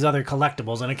were these other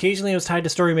collectibles, and occasionally it was tied to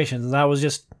story missions, and that was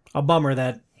just a bummer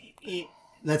that...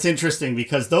 That's interesting,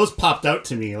 because those popped out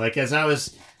to me, like as I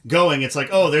was going, it's like,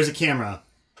 oh, there's a camera.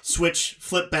 Switch,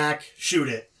 flip back, shoot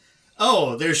it.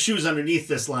 Oh, there's shoes underneath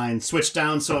this line. Switch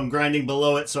down so I'm grinding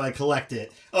below it so I collect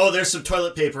it. Oh, there's some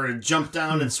toilet paper, and jump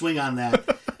down and swing on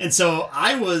that. And so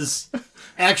I was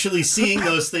actually seeing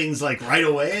those things like right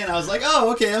away, and I was like,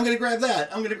 oh, okay, I'm going to grab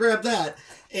that. I'm going to grab that.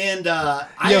 And I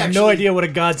have no idea what a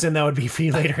godsend that would be for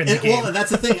you later in the game. Well, and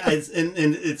that's the thing.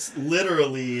 And it's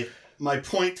literally... My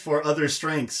point for other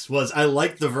strengths was I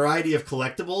liked the variety of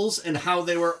collectibles and how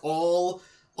they were all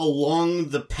along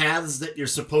the paths that you're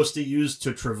supposed to use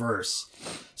to traverse.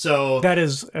 So that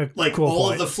is a like cool all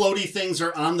point. of the floaty things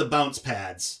are on the bounce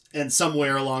pads and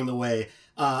somewhere along the way.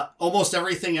 almost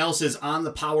everything else is on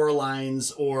the power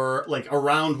lines or like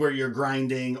around where you're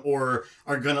grinding, or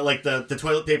are gonna like the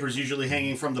toilet paper is usually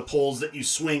hanging from the poles that you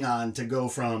swing on to go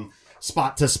from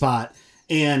spot to spot.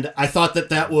 And I thought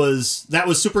that was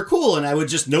super cool, and I would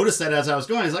just notice that as I was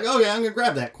going. I was like, oh yeah, I'm gonna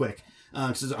grab that quick.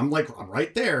 Because I'm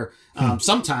right there.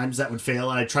 Sometimes that would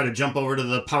fail, and I'd try to jump over to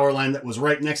the power line that was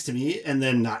right next to me, and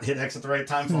then not hit X at the right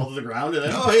time, fall to the ground, and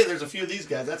then hey, there's a few of these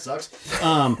guys. That sucks.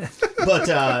 But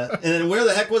and then where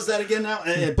the heck was that again now?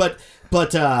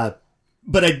 But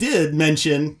I did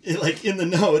mention, like in the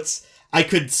notes, I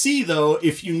could see though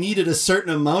if you needed a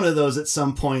certain amount of those at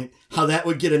some point, how that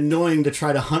would get annoying to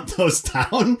try to hunt those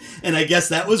down. And I guess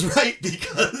that was right,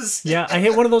 because yeah, I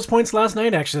hit one of those points last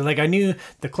night, actually. Like, I knew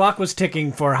the clock was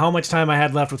ticking for how much time I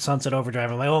had left with Sunset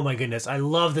Overdrive. I'm like, oh my goodness, I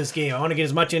love this game. I want to get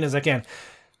as much in as I can.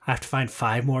 I have to find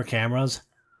 5 more cameras.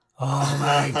 Oh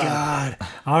my God.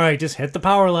 All right, just hit the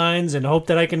power lines and hope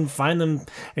that I can find them.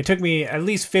 It took me at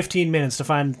least 15 minutes to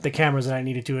find the cameras that I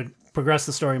needed to progress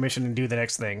the story mission and do the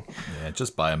next thing. Yeah,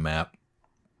 just buy a map.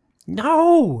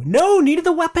 No, needed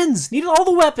the weapons. Needed all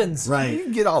the weapons. right. You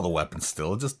can get all the weapons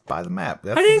still. Just buy the map.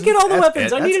 I didn't get all the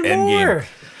weapons. I needed more.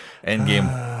 End game.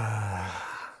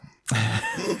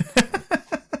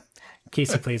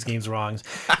 Casey plays games wrong.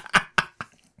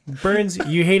 Burns,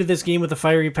 you hated this game with a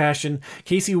fiery passion.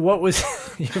 Casey, what was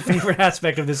your favorite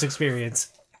aspect of this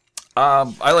experience?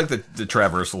 I like the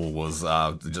traversal was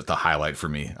just a highlight for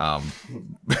me. I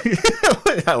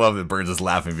love that Burns is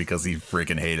laughing because he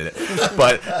freaking hated it.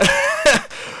 But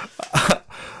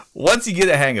once you get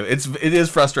a hang of it, it is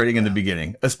frustrating in the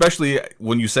beginning, especially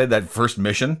when you said that first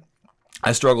mission.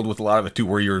 I struggled with a lot of it too,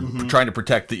 where you're trying to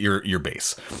protect your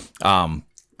base.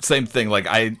 Same thing. Like,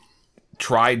 I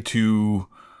tried to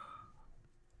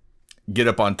get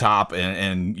up on top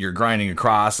and you're grinding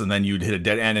across, and then you'd hit a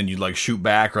dead end and you'd like shoot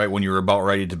back right when you were about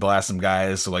ready to blast some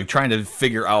guys. So like trying to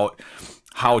figure out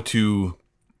how to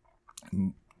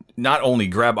not only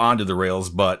grab onto the rails,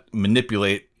 but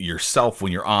manipulate yourself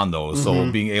when you're on those.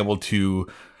 So being able to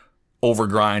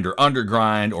overgrind or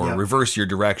undergrind or reverse your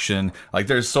direction. Like,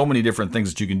 there's so many different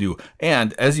things that you can do.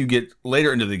 And as you get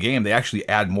later into the game, they actually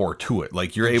add more to it.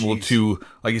 Like, you're able to,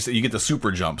 like you said, you get the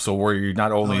super jump. So where you're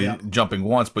not only jumping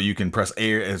once, but you can press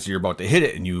A as you're about to hit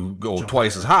it and you go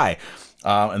twice as high.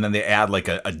 And then they add like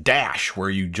a dash where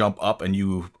you jump up and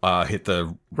you hit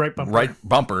the right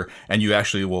bumper, and you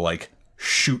actually will like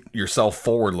shoot yourself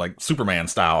forward like Superman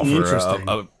style for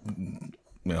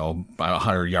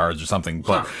 100 yards or something.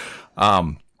 But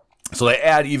so they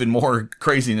add even more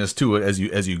craziness to it as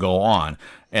you go on,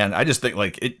 and I just think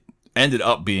like it ended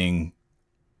up being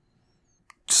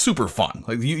super fun.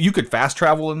 Like, you could fast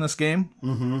travel in this game.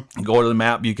 Go to the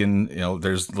map, you can,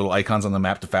 there's little icons on the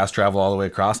map to fast travel all the way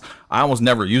across. I almost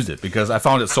never used it because I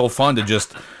found it so fun to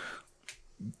just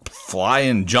fly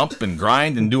and jump and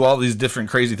grind and do all these different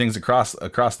crazy things across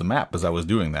the map as I was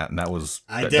doing that, and that was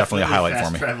definitely a highlight for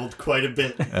me. I traveled quite a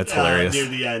bit. That's hilarious. Near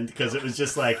the end, because it was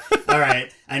just like, all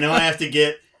right, I know I have to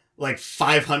get like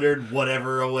 500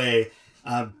 whatever away.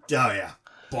 Oh yeah.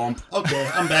 Bump. Okay,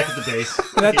 I'm back at the base.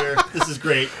 Here. This is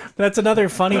great. That's another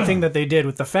funny thing that they did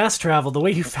with the fast travel. The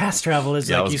way you fast travel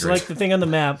is like you select the thing on the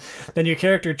map, then your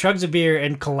character chugs a beer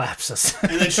and collapses.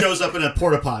 And then shows up in a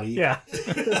porta potty. Yeah.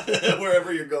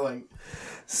 Wherever you're going.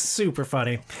 Super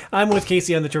funny. I'm with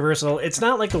Casey on the traversal. It's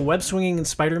not like the web swinging in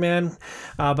Spider-Man,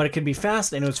 but it could be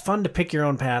fast, and it was fun to pick your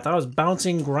own path. I was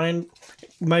bouncing, grind.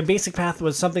 My basic path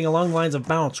was something along the lines of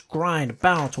bounce,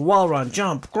 wall run,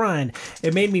 jump, grind.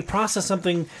 It made me process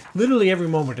something literally every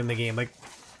moment in the game. Like,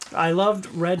 I loved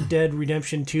Red Dead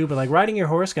Redemption 2, but like riding your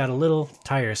horse got a little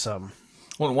tiresome.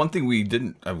 Well, one thing we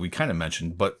didn't, we kind of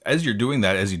mentioned, but as you're doing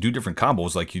that, as you do different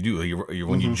combos, like you do,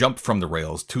 when you jump from the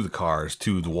rails to the cars,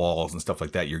 to the walls and stuff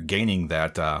like that, you're gaining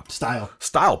that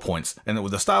style points. And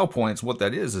with the style points, what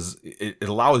that is it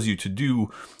allows you to do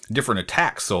different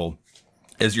attacks. So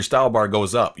as your style bar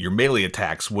goes up, your melee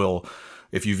attacks will,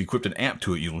 if you've equipped an amp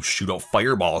to it, you'll shoot out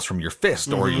fireballs from your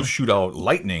fist, or you'll shoot out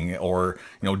lightning, or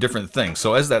different things.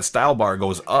 So as that style bar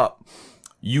goes up,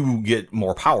 you get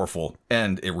more powerful,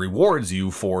 and it rewards you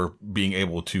for being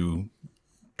able to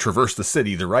traverse the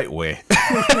city the right way.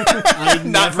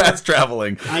 Not fast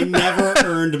traveling. I never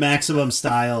earned maximum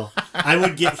style. I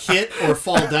would get hit or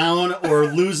fall down or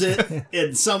lose it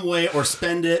in some way or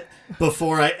spend it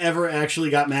before I ever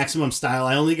actually got maximum style.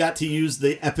 I only got to use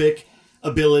the epic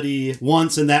ability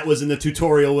once, and that was in the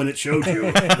tutorial when it showed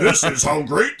you, this is how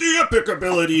great the epic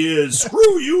ability is.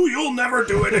 Screw you, you'll never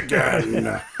do it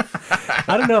again.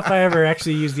 I don't know if I ever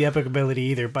actually used the epic ability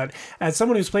either, but as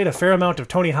someone who's played a fair amount of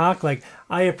Tony Hawk, like,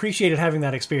 I appreciated having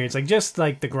that experience. Like, just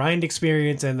like the grind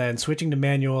experience and then switching to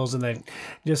manuals and then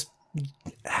just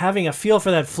having a feel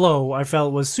for that flow, I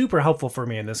felt was super helpful for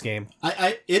me in this game.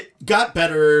 It got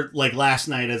better like last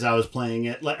night as I was playing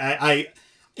it. Like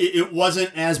it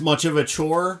wasn't as much of a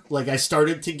chore. Like, I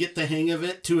started to get the hang of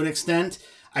it to an extent.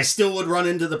 I still would run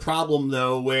into the problem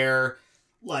though where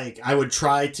like I would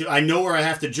try to, I know where I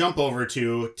have to jump over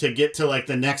to get to like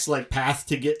the next like path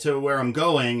to get to where I'm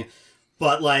going,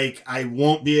 but like I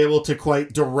won't be able to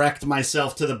quite direct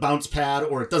myself to the bounce pad,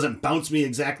 or it doesn't bounce me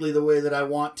exactly the way that I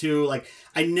want to. Like,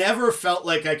 I never felt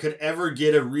like I could ever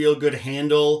get a real good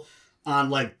handle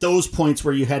on like those points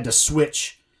where you had to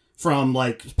switch from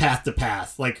like path to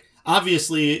path. Like,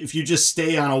 obviously if you just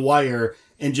stay on a wire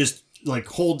and just like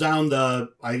hold down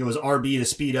I think it was RB to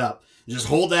speed up, just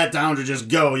hold that down to just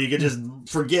go, you could just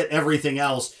forget everything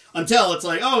else until it's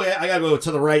like, oh yeah, I gotta go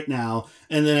to the right now.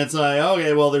 And then it's like,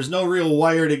 okay, well, there's no real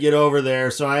wire to get over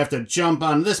there, so I have to jump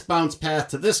on this bounce path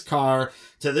to this car,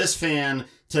 to this fan,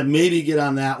 to maybe get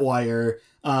on that wire.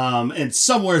 And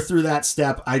somewhere through that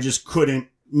step, I just couldn't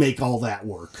make all that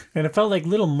work. And it felt like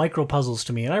little micro puzzles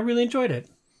to me, and I really enjoyed it.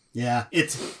 Yeah,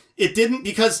 it didn't,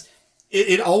 because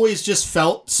it always just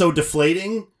felt so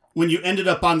deflating when you ended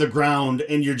up on the ground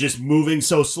and you're just moving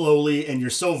so slowly and you're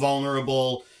so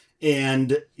vulnerable.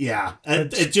 And yeah,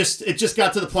 it just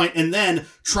got to the point. And then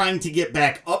trying to get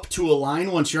back up to a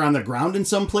line once you're on the ground in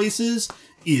some places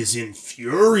is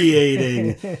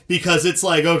infuriating because it's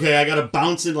like, okay, I got to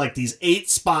bounce in like these 8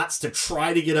 spots to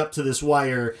try to get up to this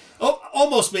wire. Oh,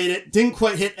 almost made it. Didn't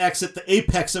quite hit X at the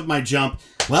apex of my jump.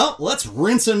 Well, let's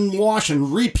rinse and wash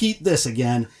and repeat this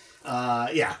again.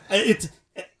 Yeah, I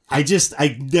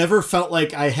never felt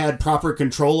like I had proper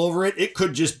control over it. It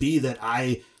could just be that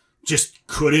I just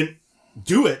couldn't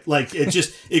do it. Like,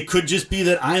 it could just be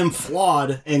that I am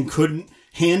flawed and couldn't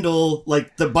handle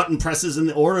like the button presses in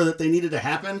the order that they needed to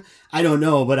happen. I don't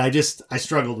know, but I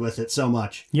struggled with it so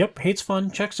much. Yep, hate's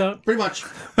fun. Checks out. Pretty much.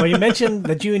 Well, you mentioned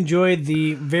that you enjoyed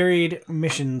the varied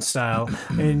mission style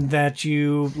and that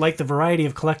you liked the variety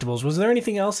of collectibles. Was there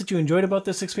anything else that you enjoyed about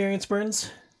this experience,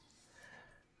 Burns?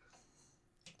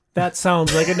 That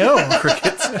sounds like a no.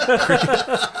 Crickets.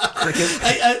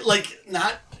 I like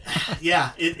not.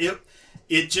 Yeah, it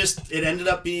ended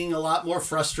up being a lot more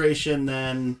frustration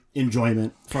than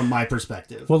enjoyment from my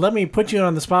perspective. Well, let me put you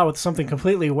on the spot with something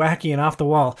completely wacky and off the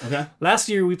wall. Okay. Last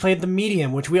year we played the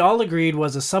Medium, which we all agreed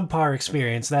was a subpar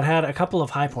experience that had a couple of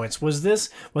high points. Was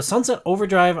Sunset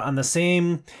Overdrive on the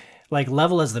same like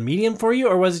level as the Medium for you,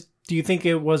 or do you think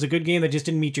it was a good game that just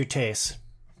didn't meet your taste?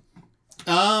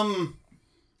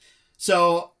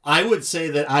 So I would say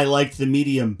that I liked the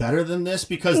Medium better than this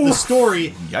because the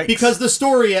story,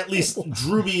 at least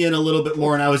drew me in a little bit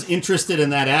more, and I was interested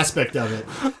in that aspect of it.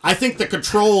 I think the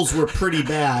controls were pretty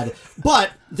bad,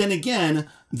 but then again,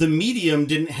 the Medium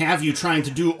didn't have you trying to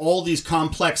do all these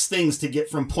complex things to get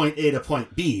from point A to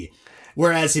point B.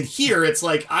 Whereas in here, it's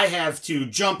like I have to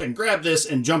jump and grab this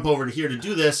and jump over to here to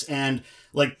do this, and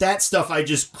like that stuff I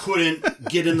just couldn't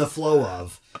get in the flow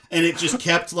of. And it just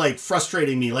kept like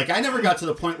frustrating me. Like, I never got to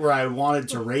the point where I wanted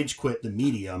to rage quit the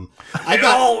Medium. It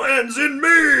all ends in me!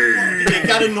 It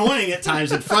got annoying at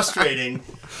times and frustrating,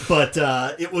 but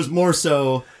it was more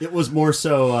so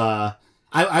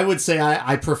I would say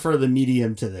I prefer the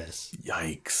Medium to this.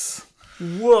 Yikes.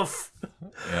 Woof.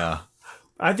 Yeah.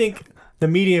 I think the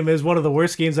Medium is one of the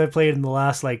worst games I've played in the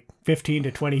last like 15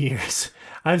 to 20 years.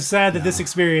 I'm sad that this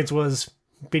experience was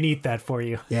beneath that for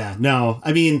you. Yeah, no.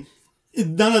 I mean,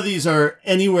 none of these are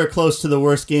anywhere close to the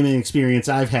worst gaming experience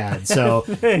I've had. So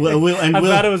I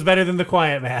thought it was better than The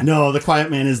Quiet Man. No, The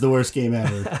Quiet Man is the worst game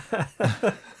ever.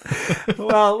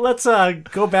 Well, let's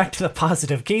go back to the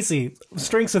positive. Casey,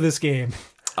 strengths of this game.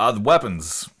 The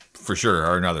weapons, for sure,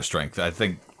 are another strength. I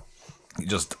think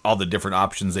just all the different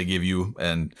options they give you,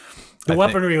 and the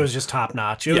weaponry was just top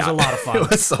notch. It was a lot of fun.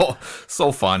 It was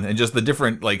so fun, and just the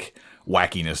different like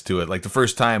wackiness to it. Like the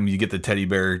first time you get the teddy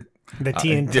bear, the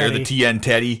TN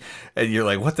Teddy, and you're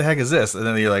like, what the heck is this? And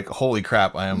then you're like, holy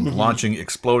crap, I am launching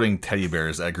exploding teddy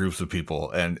bears at groups of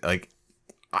people. And like,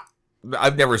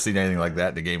 I've never seen anything like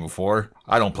that in a game before.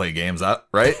 I don't play games,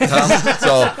 right, Tom?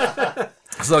 So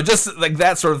So just like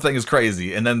that sort of thing is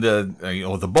crazy. And then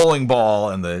the bowling ball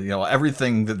and the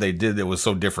everything that they did that was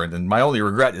so different. And my only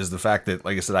regret is the fact that,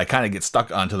 like I said, I kind of get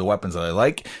stuck onto the weapons that I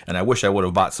like, and I wish I would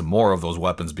have bought some more of those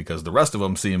weapons because the rest of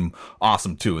them seem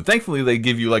awesome too. And thankfully they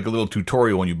give you like a little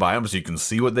tutorial when you buy them so you can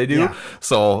see what they do. Yeah.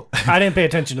 So I didn't pay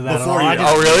attention to that at all.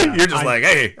 oh really? You're just like,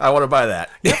 hey, I want to buy that.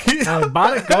 I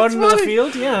bought it, go out into the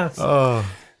field, yeah.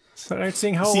 Start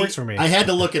seeing how it works for me. I had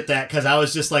to look at that because I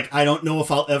was just like, I don't know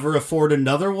if I'll ever afford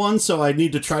another one, so I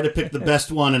need to try to pick the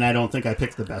best one, and I don't think I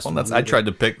picked the best one. I tried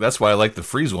to pick. That's why I like the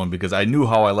freeze one, because I knew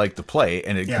how I like to play,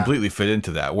 and it completely fit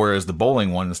into that. Whereas the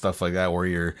bowling one and stuff like that, where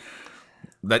you're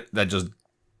that just.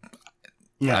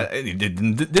 Yeah, it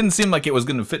didn't seem like it was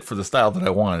going to fit for the style that I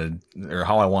wanted or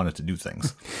how I wanted to do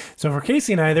things. So for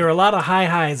Casey and I, there were a lot of high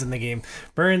highs in the game.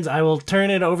 Burns, I will turn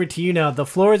it over to you now. The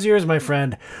floor is yours, my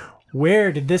friend.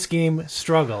 Where did this game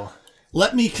struggle?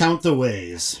 Let me count the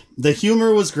ways. The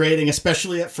humor was grating,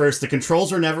 especially at first. The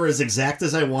controls were never as exact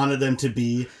as I wanted them to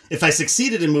be. If I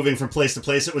succeeded in moving from place to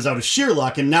place, it was out of sheer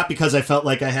luck and not because I felt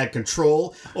like I had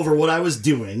control over what I was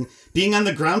doing. Being on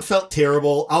the ground felt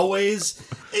terrible, always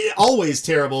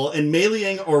terrible, and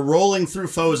meleeing or rolling through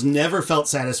foes never felt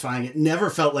satisfying. It never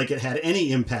felt like it had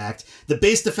any impact. The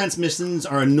base defense missions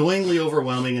are annoyingly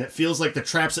overwhelming, and it feels like the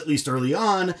traps, at least early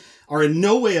on, are in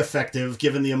no way effective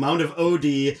given the amount of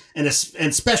OD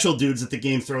and special dudes that the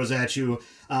game throws at you.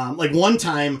 Like one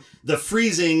time, the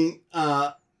freezing...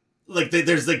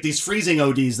 there's like these freezing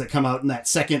ODs that come out in that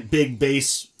second big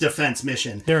base defense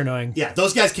mission. They're annoying. Yeah,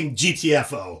 those guys can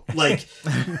GTFO. Like,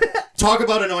 talk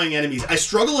about annoying enemies. I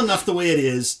struggle enough the way it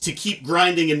is to keep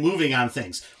grinding and moving on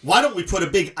things. Why don't we put a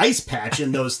big ice patch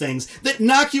in those things that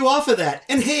knock you off of that?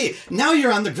 And hey, now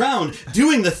you're on the ground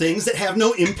doing the things that have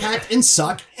no impact and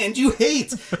suck and you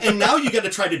hate. And now you got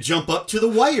to try to jump up to the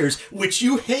wires, which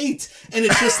you hate. And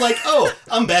it's just like, oh,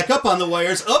 I'm back up on the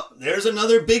wires. Oh, there's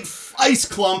another big ice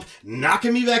clump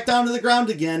knocking me back down to the ground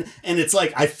again. And it's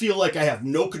like, I feel like I have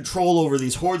no control over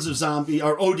these hordes of zombie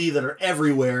or OD that are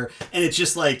everywhere. And it's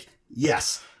just like,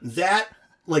 yes, that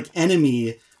like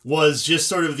enemy was just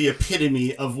sort of the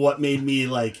epitome of what made me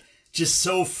like just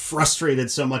so frustrated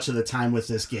so much of the time with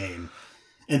this game.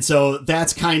 And so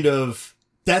that's kind of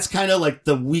like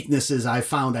the weaknesses I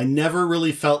found. I never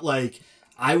really felt like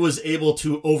I was able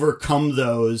to overcome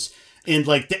those. And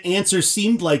like the answer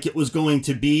seemed like it was going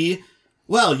to be,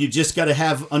 well, you just got to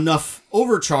have enough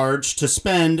overcharge to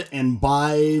spend and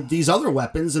buy these other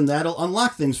weapons and that'll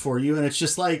unlock things for you. And it's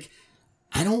just like,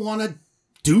 I don't want to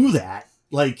do that.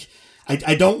 Like,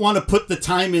 I don't want to put the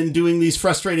time in doing these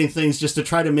frustrating things just to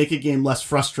try to make a game less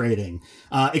frustrating.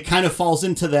 It kind of falls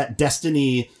into that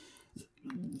Destiny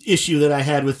issue that I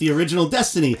had with the original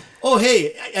Destiny. Oh,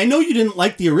 hey, I know you didn't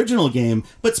like the original game,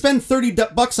 but spend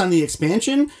 $30 on the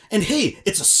expansion, and hey,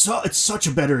 it's such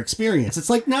a better experience. It's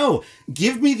like, no,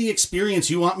 give me the experience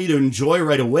you want me to enjoy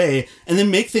right away, and then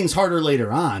make things harder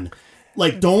later on.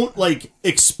 Like, don't, like,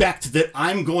 expect that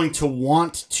I'm going to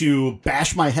want to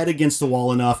bash my head against the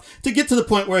wall enough to get to the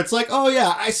point where it's like, oh,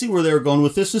 yeah, I see where they were going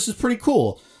with this. This is pretty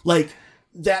cool. Like,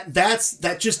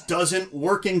 that just doesn't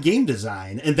work in game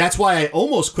design. And that's why I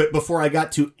almost quit before I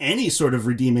got to any sort of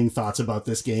redeeming thoughts about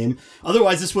this game.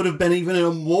 Otherwise, this would have been even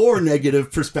a more negative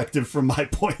perspective from my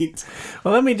point.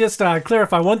 Well, let me just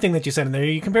clarify one thing that you said in there.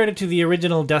 You compared it to the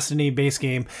original Destiny base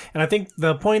game. And I think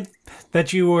the point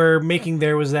that you were making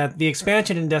there was that the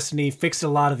expansion in Destiny fixed a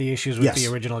lot of the issues with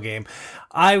the original game.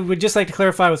 I would just like to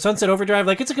clarify with Sunset Overdrive,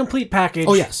 like, it's a complete package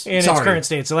in its current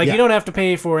state. So, like, you don't have to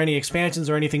pay for any expansions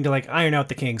or anything to, like, iron out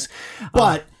the kinks.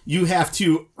 But you have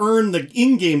to earn the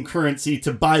in-game currency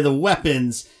to buy the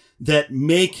weapons that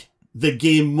make the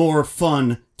game more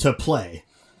fun to play.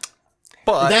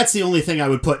 But that's the only thing I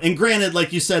would put. And granted,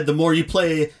 like you said, the more you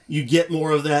play, you get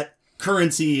more of that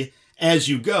currency as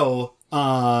you go.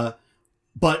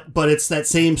 But it's that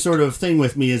same sort of thing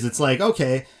with me, is it's like,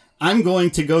 okay, I'm going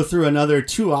to go through another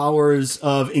 2 hours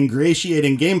of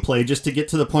ingratiating gameplay just to get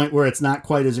to the point where it's not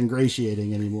quite as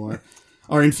ingratiating anymore.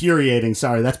 Or infuriating,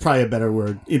 sorry. That's probably a better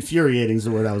word. Infuriating is the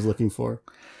word I was looking for.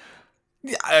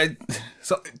 Yeah,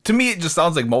 so to me, it just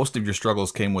sounds like most of your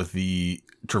struggles came with the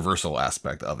traversal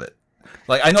aspect of it.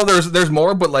 Like, I know there's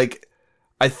more, but like,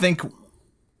 I think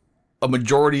a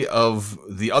majority of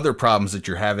the other problems that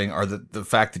you're having are the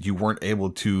fact that you weren't able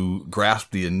to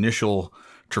grasp the initial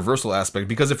traversal aspect,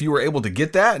 because if you were able to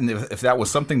get that, and if that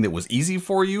was something that was easy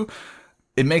for you,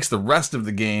 it makes the rest of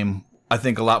the game, I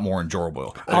think, a lot more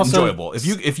enjoyable.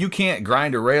 If you can't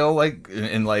grind a rail, like,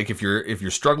 and like if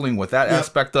you're struggling with that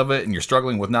aspect of it, and you're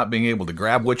struggling with not being able to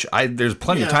grab, which there's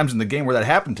plenty of times in the game where that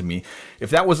happened to me. If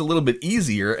that was a little bit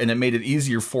easier, and it made it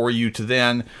easier for you to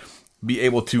then be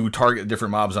able to target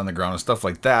different mobs on the ground and stuff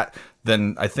like that,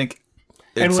 then I think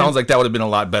And sounds like that would have been a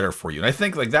lot better for you. And I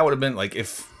think like that would have been like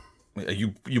if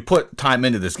you put time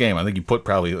into this game. I think you put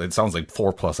probably, it sounds like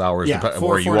 4+ hours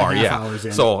where you are. Hours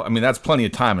in. So I mean that's plenty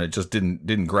of time, and it just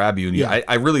didn't grab you. And Yeah.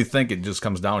 I really think it just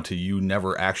comes down to you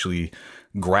never actually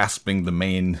grasping the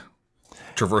main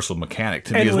traversal mechanic,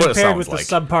 to me, And is when what it paired sounds with like.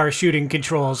 the subpar shooting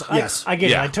controls, Yes. I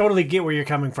get it. Yeah. I totally get where you're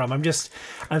coming from.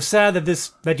 I'm sad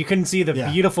that you couldn't see the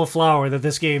Yeah. beautiful flower that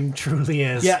this game truly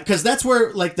is. Yeah, because that's where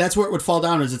it would fall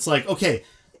down. Is it's like, okay,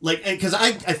 like, because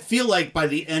I feel like by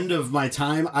the end of my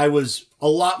time, I was a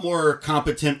lot more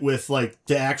competent with like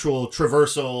the actual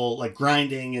traversal, like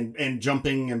grinding and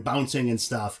jumping and bouncing and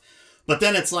stuff. But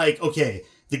then it's like, okay,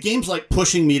 the game's like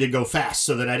pushing me to go fast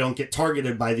so that I don't get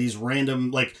targeted by these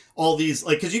random, like all these,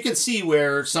 like, because you can see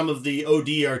where some of the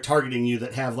OD are targeting you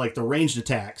that have like the ranged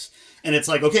attacks. And it's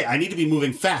like, okay, I need to be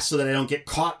moving fast so that I don't get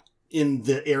caught in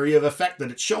the area of effect that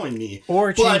it's showing me.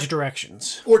 Or change But-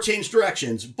 directions. or change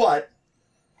directions. But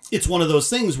it's one of those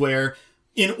things where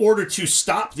in order to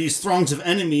stop these throngs of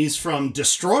enemies from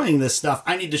destroying this stuff,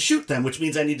 I need to shoot them, which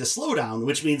means I need to slow down,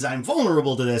 which means I'm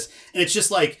vulnerable to this. And it's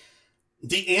just like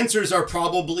the answers are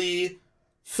probably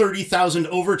 30,000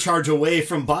 overcharge away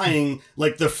from buying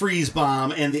like the freeze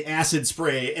bomb and the acid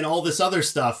spray and all this other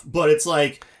stuff. But it's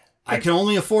like, I can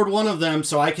only afford one of them,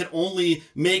 so I can only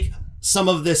make some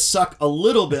of this suck a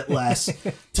little bit less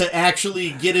to actually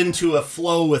get into a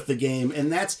flow with the game.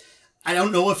 And that's, I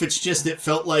don't know if it's just, it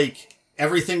felt like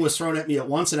everything was thrown at me at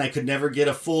once and I could never get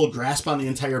a full grasp on the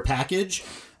entire package.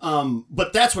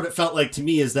 But that's what it felt like to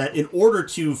me, is that in order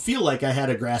to feel like I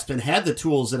had a grasp and had the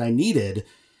tools that I needed,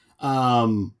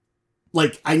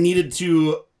 like I needed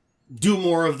to do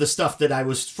more of the stuff that I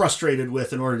was frustrated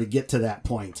with in order to get to that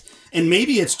point. And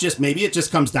maybe it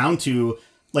just comes down to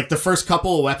like the first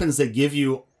couple of weapons they give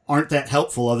you aren't that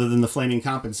helpful other than the flaming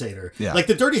compensator. Yeah. Like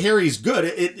the Dirty Harry's good.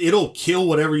 It'll kill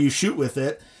whatever you shoot with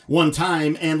it one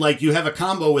time. And like you have a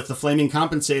combo with the flaming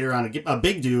compensator on a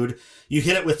big dude. You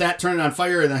hit it with that, turn it on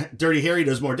fire, and the Dirty Harry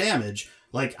does more damage.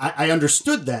 Like I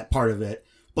understood that part of it,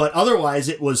 but otherwise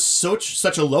it was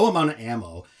such a low amount of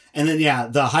ammo. And then, yeah,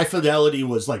 the high fidelity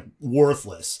was like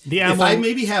worthless. The ammo- If I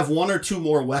maybe have one or two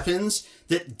more weapons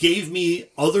that gave me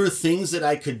other things that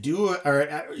I could do, or,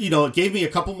 it gave me a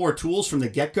couple more tools from the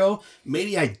get-go,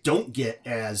 maybe I don't get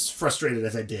as frustrated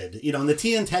as I did. And the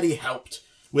TN Teddy helped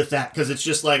with that, because it's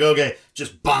just like, okay,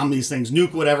 just bomb these things,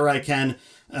 nuke whatever I can.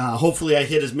 Hopefully I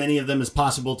hit as many of them as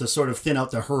possible to sort of thin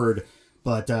out the herd.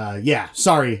 But yeah,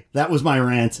 sorry, that was my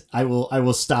rant. I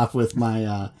will stop with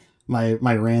my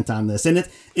my rant on this. And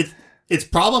it's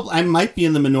probably, I might be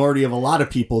in the minority of a lot of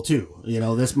people too.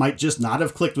 This might just not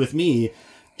have clicked with me.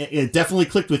 It definitely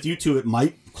clicked with you two. It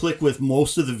might click with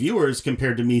most of the viewers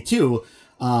compared to me too.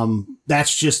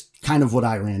 That's just kind of what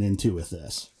I ran into with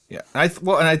this. Yeah, and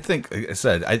I think, like I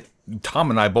said, Tom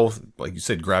and I both, like you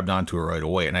said, grabbed onto it right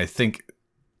away, and I think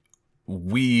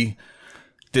we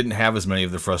didn't have as many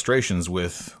of the frustrations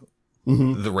with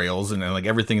the rails and like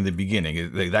everything in the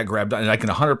beginning. That grabbed on, and I can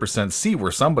 100% see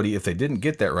where somebody, if they didn't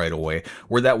get that right away,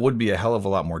 where that would be a hell of a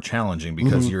lot more challenging,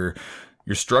 because you're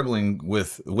struggling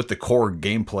with the core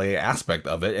gameplay aspect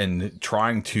of it, and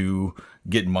trying to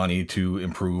get money to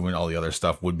improve and all the other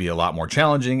stuff would be a lot more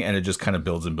challenging, and it just kind of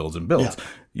builds and builds and builds. Yeah.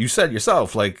 You said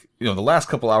yourself, like, the last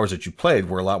couple hours that you played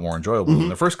were a lot more enjoyable than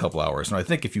the first couple hours. And I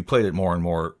think if you played it more and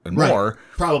more and more,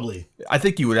 probably, I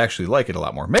think you would actually like it a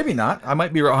lot more. Maybe not. I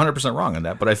might be 100% wrong on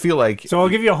that, but I feel like... So I'll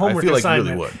give you a homework I feel assignment.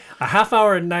 Like you really would. A half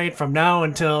hour a night from now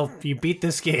until you beat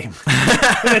this game.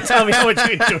 And tell me how much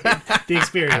you enjoyed the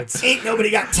experience. Ain't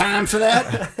nobody got time for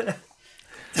that.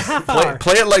 Half hour.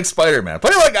 Play it like Spider-Man.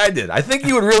 Play it like I did. I think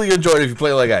you would really enjoy it if you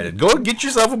play it like I did. Go get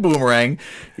yourself a boomerang,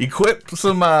 equip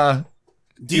some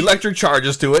electric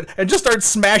charges to it, and just start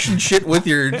smashing shit with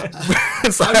your...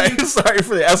 sorry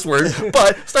for the S word,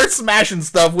 but start smashing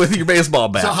stuff with your baseball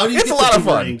bat. So how do you it's get a lot the of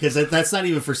fun. Because that's not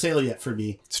even for sale yet for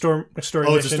me. Story Oh, it's a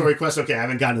mission. story quest? Okay, I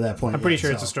haven't gotten to that point I'm pretty yet,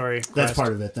 sure so it's a story That's quest.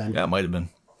 part of it then. Yeah, it might have been.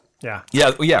 Yeah.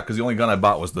 Yeah, because the only gun I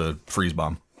bought was the freeze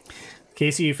bomb.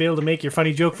 Casey, you failed to make your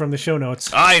funny joke from the show notes.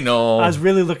 I know. I was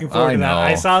really looking forward to that. know.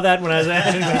 I saw that when I was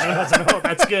editing the show notes. I was like, oh,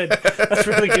 that's good. That's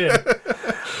really good.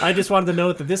 I just wanted to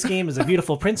note that this game is a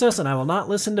beautiful princess, and I will not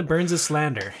listen to Burns'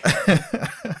 slander.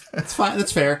 That's fine.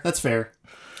 That's fair. That's fair.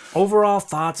 Overall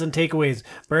thoughts and takeaways.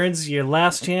 Burns, your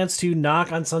last chance to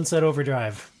knock on Sunset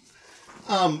Overdrive.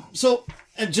 So,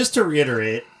 and just to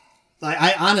reiterate,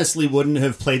 I honestly wouldn't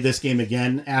have played this game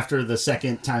again after the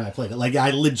second time I played it. Like,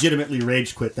 I legitimately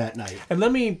rage quit that night. And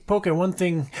let me poke at one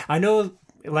thing. I know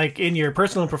like in your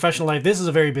personal and professional life, this is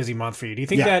a very busy month for you. Do you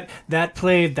think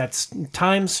that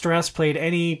time stress played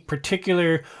any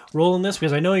particular role in this?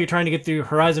 Because I know you're trying to get through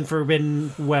Horizon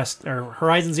Forbidden West or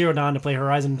Horizon Zero Dawn to play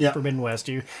Horizon Forbidden West.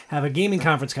 You have a gaming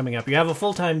conference coming up. You have a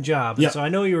full-time job. Yep. So I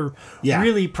know you're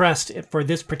really pressed for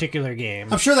this particular game.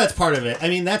 I'm sure that's part of it. I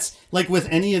mean, that's like with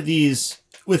any of these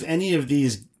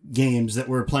games that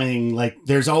we're playing, like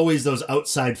there's always those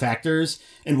outside factors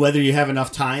and whether you have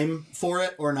enough time for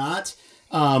it or not.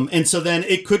 And so then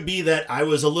it could be that I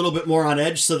was a little bit more on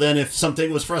edge. So then if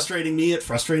something was frustrating me, it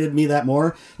frustrated me that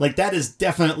more. Like that is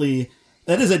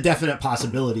a definite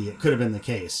possibility. It could have been the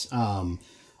case.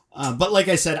 But like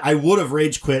I said, I would have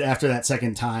rage quit after that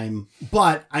second time,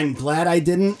 but I'm glad I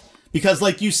didn't, because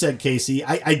like you said, Casey,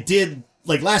 I did.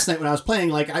 Like last night when I was playing,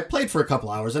 like I played for a couple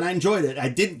hours and I enjoyed it. I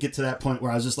didn't get to that point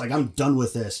where I was just like, I'm done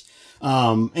with this.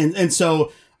 And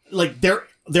so like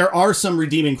there are some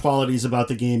redeeming qualities about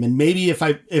the game, and maybe if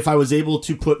I was able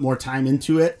to put more time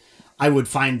into it, I would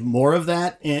find more of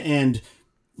that and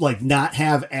like not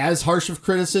have as harsh of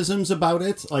criticisms about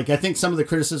it. Like I think some of the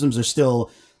criticisms are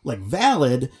still like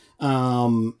valid.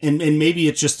 And maybe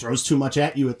it just throws too much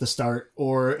at you at the start,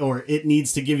 or it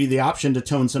needs to give you the option to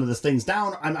tone some of the things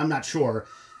down. I'm not sure.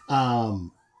 And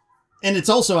it's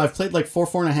also, I've played like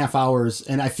 4.5 hours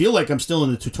and I feel like I'm still in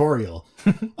the tutorial,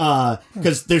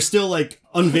 cause they're still like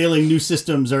unveiling new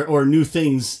systems or new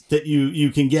things that you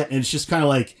can get. And it's just kind of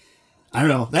like, I don't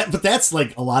know but that's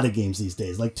like a lot of games these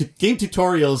days. Like game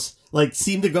tutorials like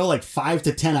seem to go like 5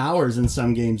 to 10 hours in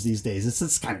some games these days.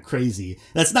 It's kind of crazy.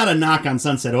 That's not a knock on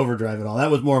Sunset Overdrive at all.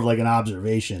 That was more of like an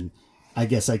observation, I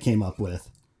guess I came up with.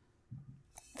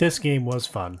 This game was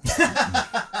fun.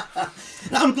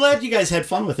 I'm glad you guys had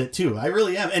fun with it too. I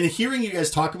really am. And hearing you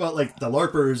guys talk about like the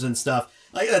LARPers and stuff,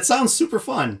 like that sounds super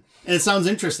fun. And it sounds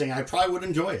interesting. I probably would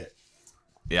enjoy it.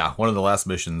 Yeah, one of the last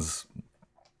missions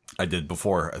I did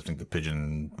before, I think the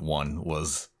Pigeon one,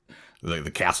 was like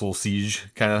the castle siege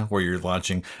kind of where you're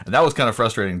launching, and that was kind of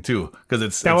frustrating too, because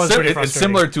it's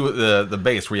similar to the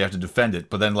base where you have to defend it,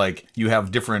 but then like you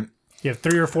have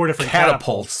 3 or 4 different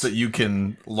catapults that you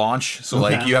can launch. So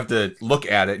like you have to look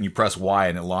at it and you press Y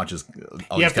and it launches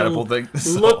all these catapult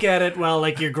things. Look at it while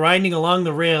like you're grinding along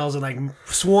the rails and like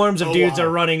swarms of dudes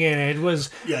are running in. It was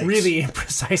really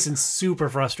imprecise and super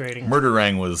frustrating.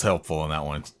 Murderang was helpful in that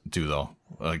one too, though,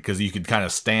 because you could kind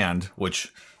of stand,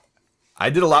 which I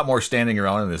did a lot more standing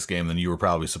around in this game than you were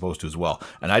probably supposed to as well.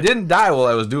 And I didn't die while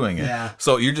I was doing it. Yeah.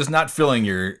 So you're just not filling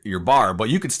your bar, but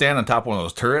you could stand on top of one of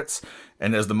those turrets,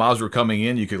 and as the mobs were coming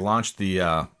in, you could launch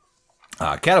the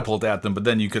catapult at them, but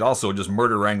then you could also just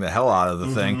murderang the hell out of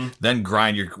the thing, then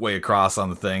grind your way across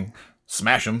on the thing,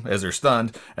 smash them as they're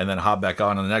stunned, and then hop back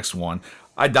on the next one.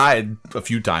 I died a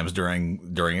few times during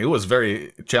it. Was a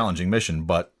very challenging mission,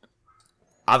 but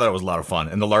I thought it was a lot of fun.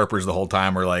 And the LARPers the whole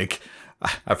time were like,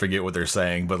 I forget what they're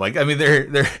saying, but like, I mean,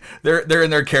 they're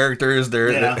in their characters.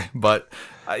 But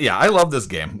I love this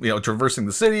game. You know, traversing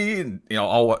the city, and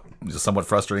all what was somewhat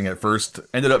frustrating at first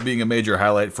ended up being a major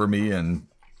highlight for me. And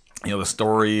the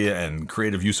story and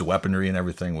creative use of weaponry and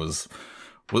everything was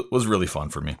really fun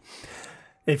for me.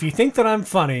 If you think that I'm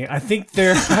funny, I think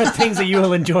there are things that you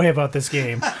will enjoy about this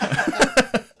game.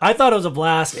 I thought it was a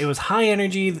blast. It was high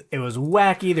energy. It was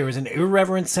wacky. There was an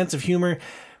irreverent sense of humor.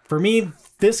 For me,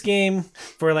 this game,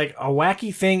 for like a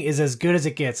wacky thing, is as good as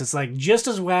it gets. It's like just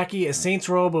as wacky as Saints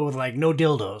Row, but with like no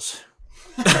dildos.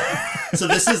 So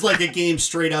this is like a game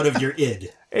straight out of your id.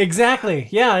 Exactly.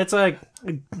 Yeah, it's like,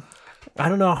 I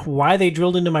don't know why they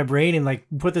drilled into my brain and like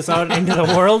put this out into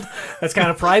the world. That's kind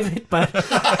of private, but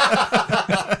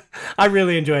I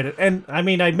really enjoyed it. And I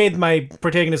mean, I made my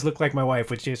protagonist look like my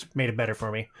wife, which just made it better for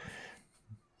me.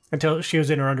 Until she was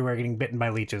in her underwear getting bitten by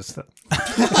leeches. It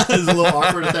was a little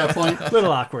awkward at that point. A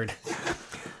little awkward.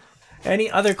 Any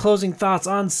other closing thoughts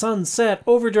on Sunset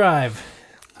Overdrive?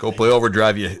 Go play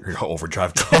Overdrive,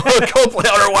 Overdrive. Go play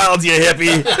Outer Wilds, you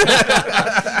hippie.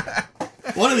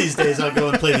 One of these days I'll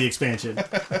go and play the expansion.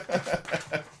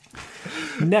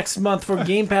 Next month for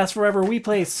Game Pass Forever, we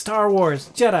play Star Wars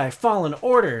Jedi Fallen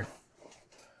Order.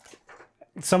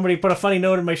 Somebody put a funny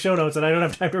note in my show notes and I don't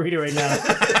have time to read it right now.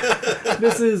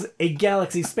 This is a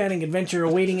galaxy-spanning adventure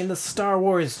awaiting in the Star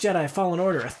Wars Jedi Fallen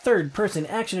Order, a third-person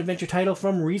action-adventure title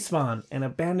from Respawn. An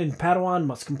abandoned Padawan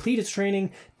must complete its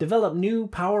training, develop new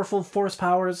powerful force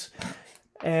powers,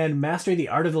 and master the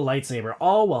art of the lightsaber,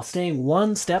 all while staying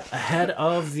one step ahead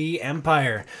of the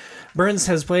Empire. Burns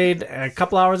has played a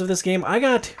couple hours of this game. I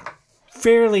got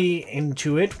fairly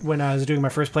into it when I was doing my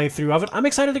first playthrough of it. I'm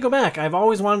excited to go back. I've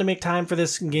always wanted to make time for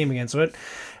this game again, so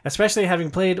especially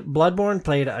having played Bloodborne,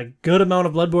 played a good amount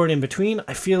of Bloodborne in between,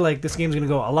 I feel like this game's going to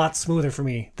go a lot smoother for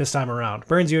me this time around.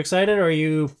 Burns, you excited, or are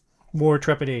you more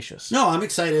trepidatious? No, I'm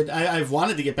excited. I've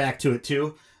wanted to get back to it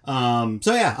too. So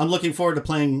yeah, I'm looking forward to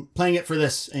playing it for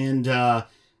this and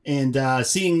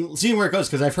seeing where it goes,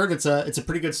 because I've heard it's a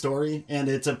pretty good story and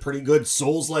it's a pretty good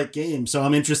Souls-like game. So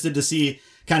I'm interested to see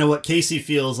kind of what Casey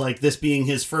feels like, this being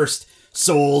his first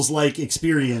Souls-like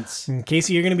experience.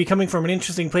 Casey, you're going to be coming from an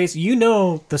interesting place. You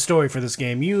know the story for this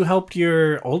game. You helped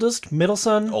your oldest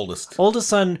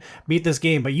son beat this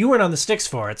game, but you weren't on the sticks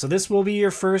for it. So this will be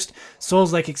your first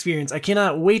Souls-like experience. I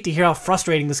cannot wait to hear how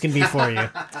frustrating this can be for you.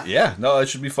 Yeah, no, it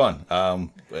should be fun.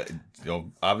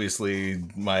 Obviously,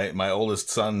 my oldest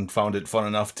son found it fun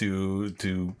enough to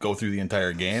go through the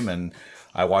entire game, and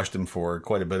I watched him for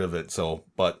quite a bit of it. So,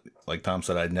 but like Tom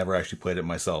said, I'd never actually played it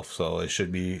myself, so it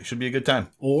should be a good time.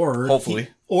 Or hopefully,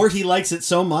 he likes it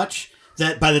so much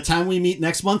that by the time we meet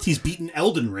next month, he's beaten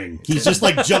Elden Ring. He's just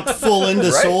like jumped full into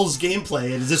right. Souls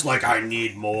gameplay and is just like, I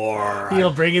need more.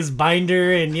 He'll bring his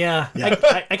binder, and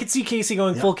I could see Casey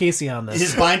going full Casey on this.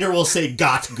 His binder will say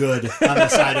 "Got Good" on the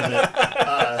side of it.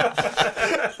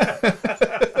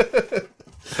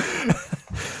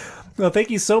 Well, thank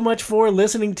you so much for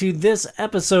listening to this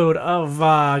episode of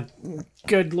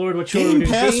good Lord, what show are we doing?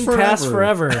 Game Pass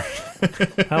Forever.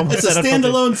 It's a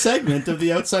standalone segment of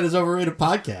the Outside is Overrated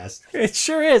podcast. It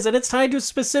sure is, and it's tied to a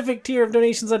specific tier of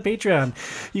donations on Patreon.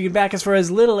 You can back us for as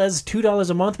little as $2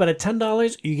 a month, but at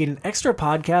 $10, you get an extra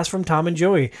podcast from Tom and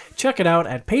Joey. Check it out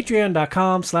at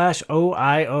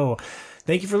patreon.com/OIO.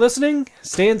 Thank you for listening.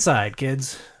 Stay inside,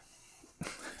 kids.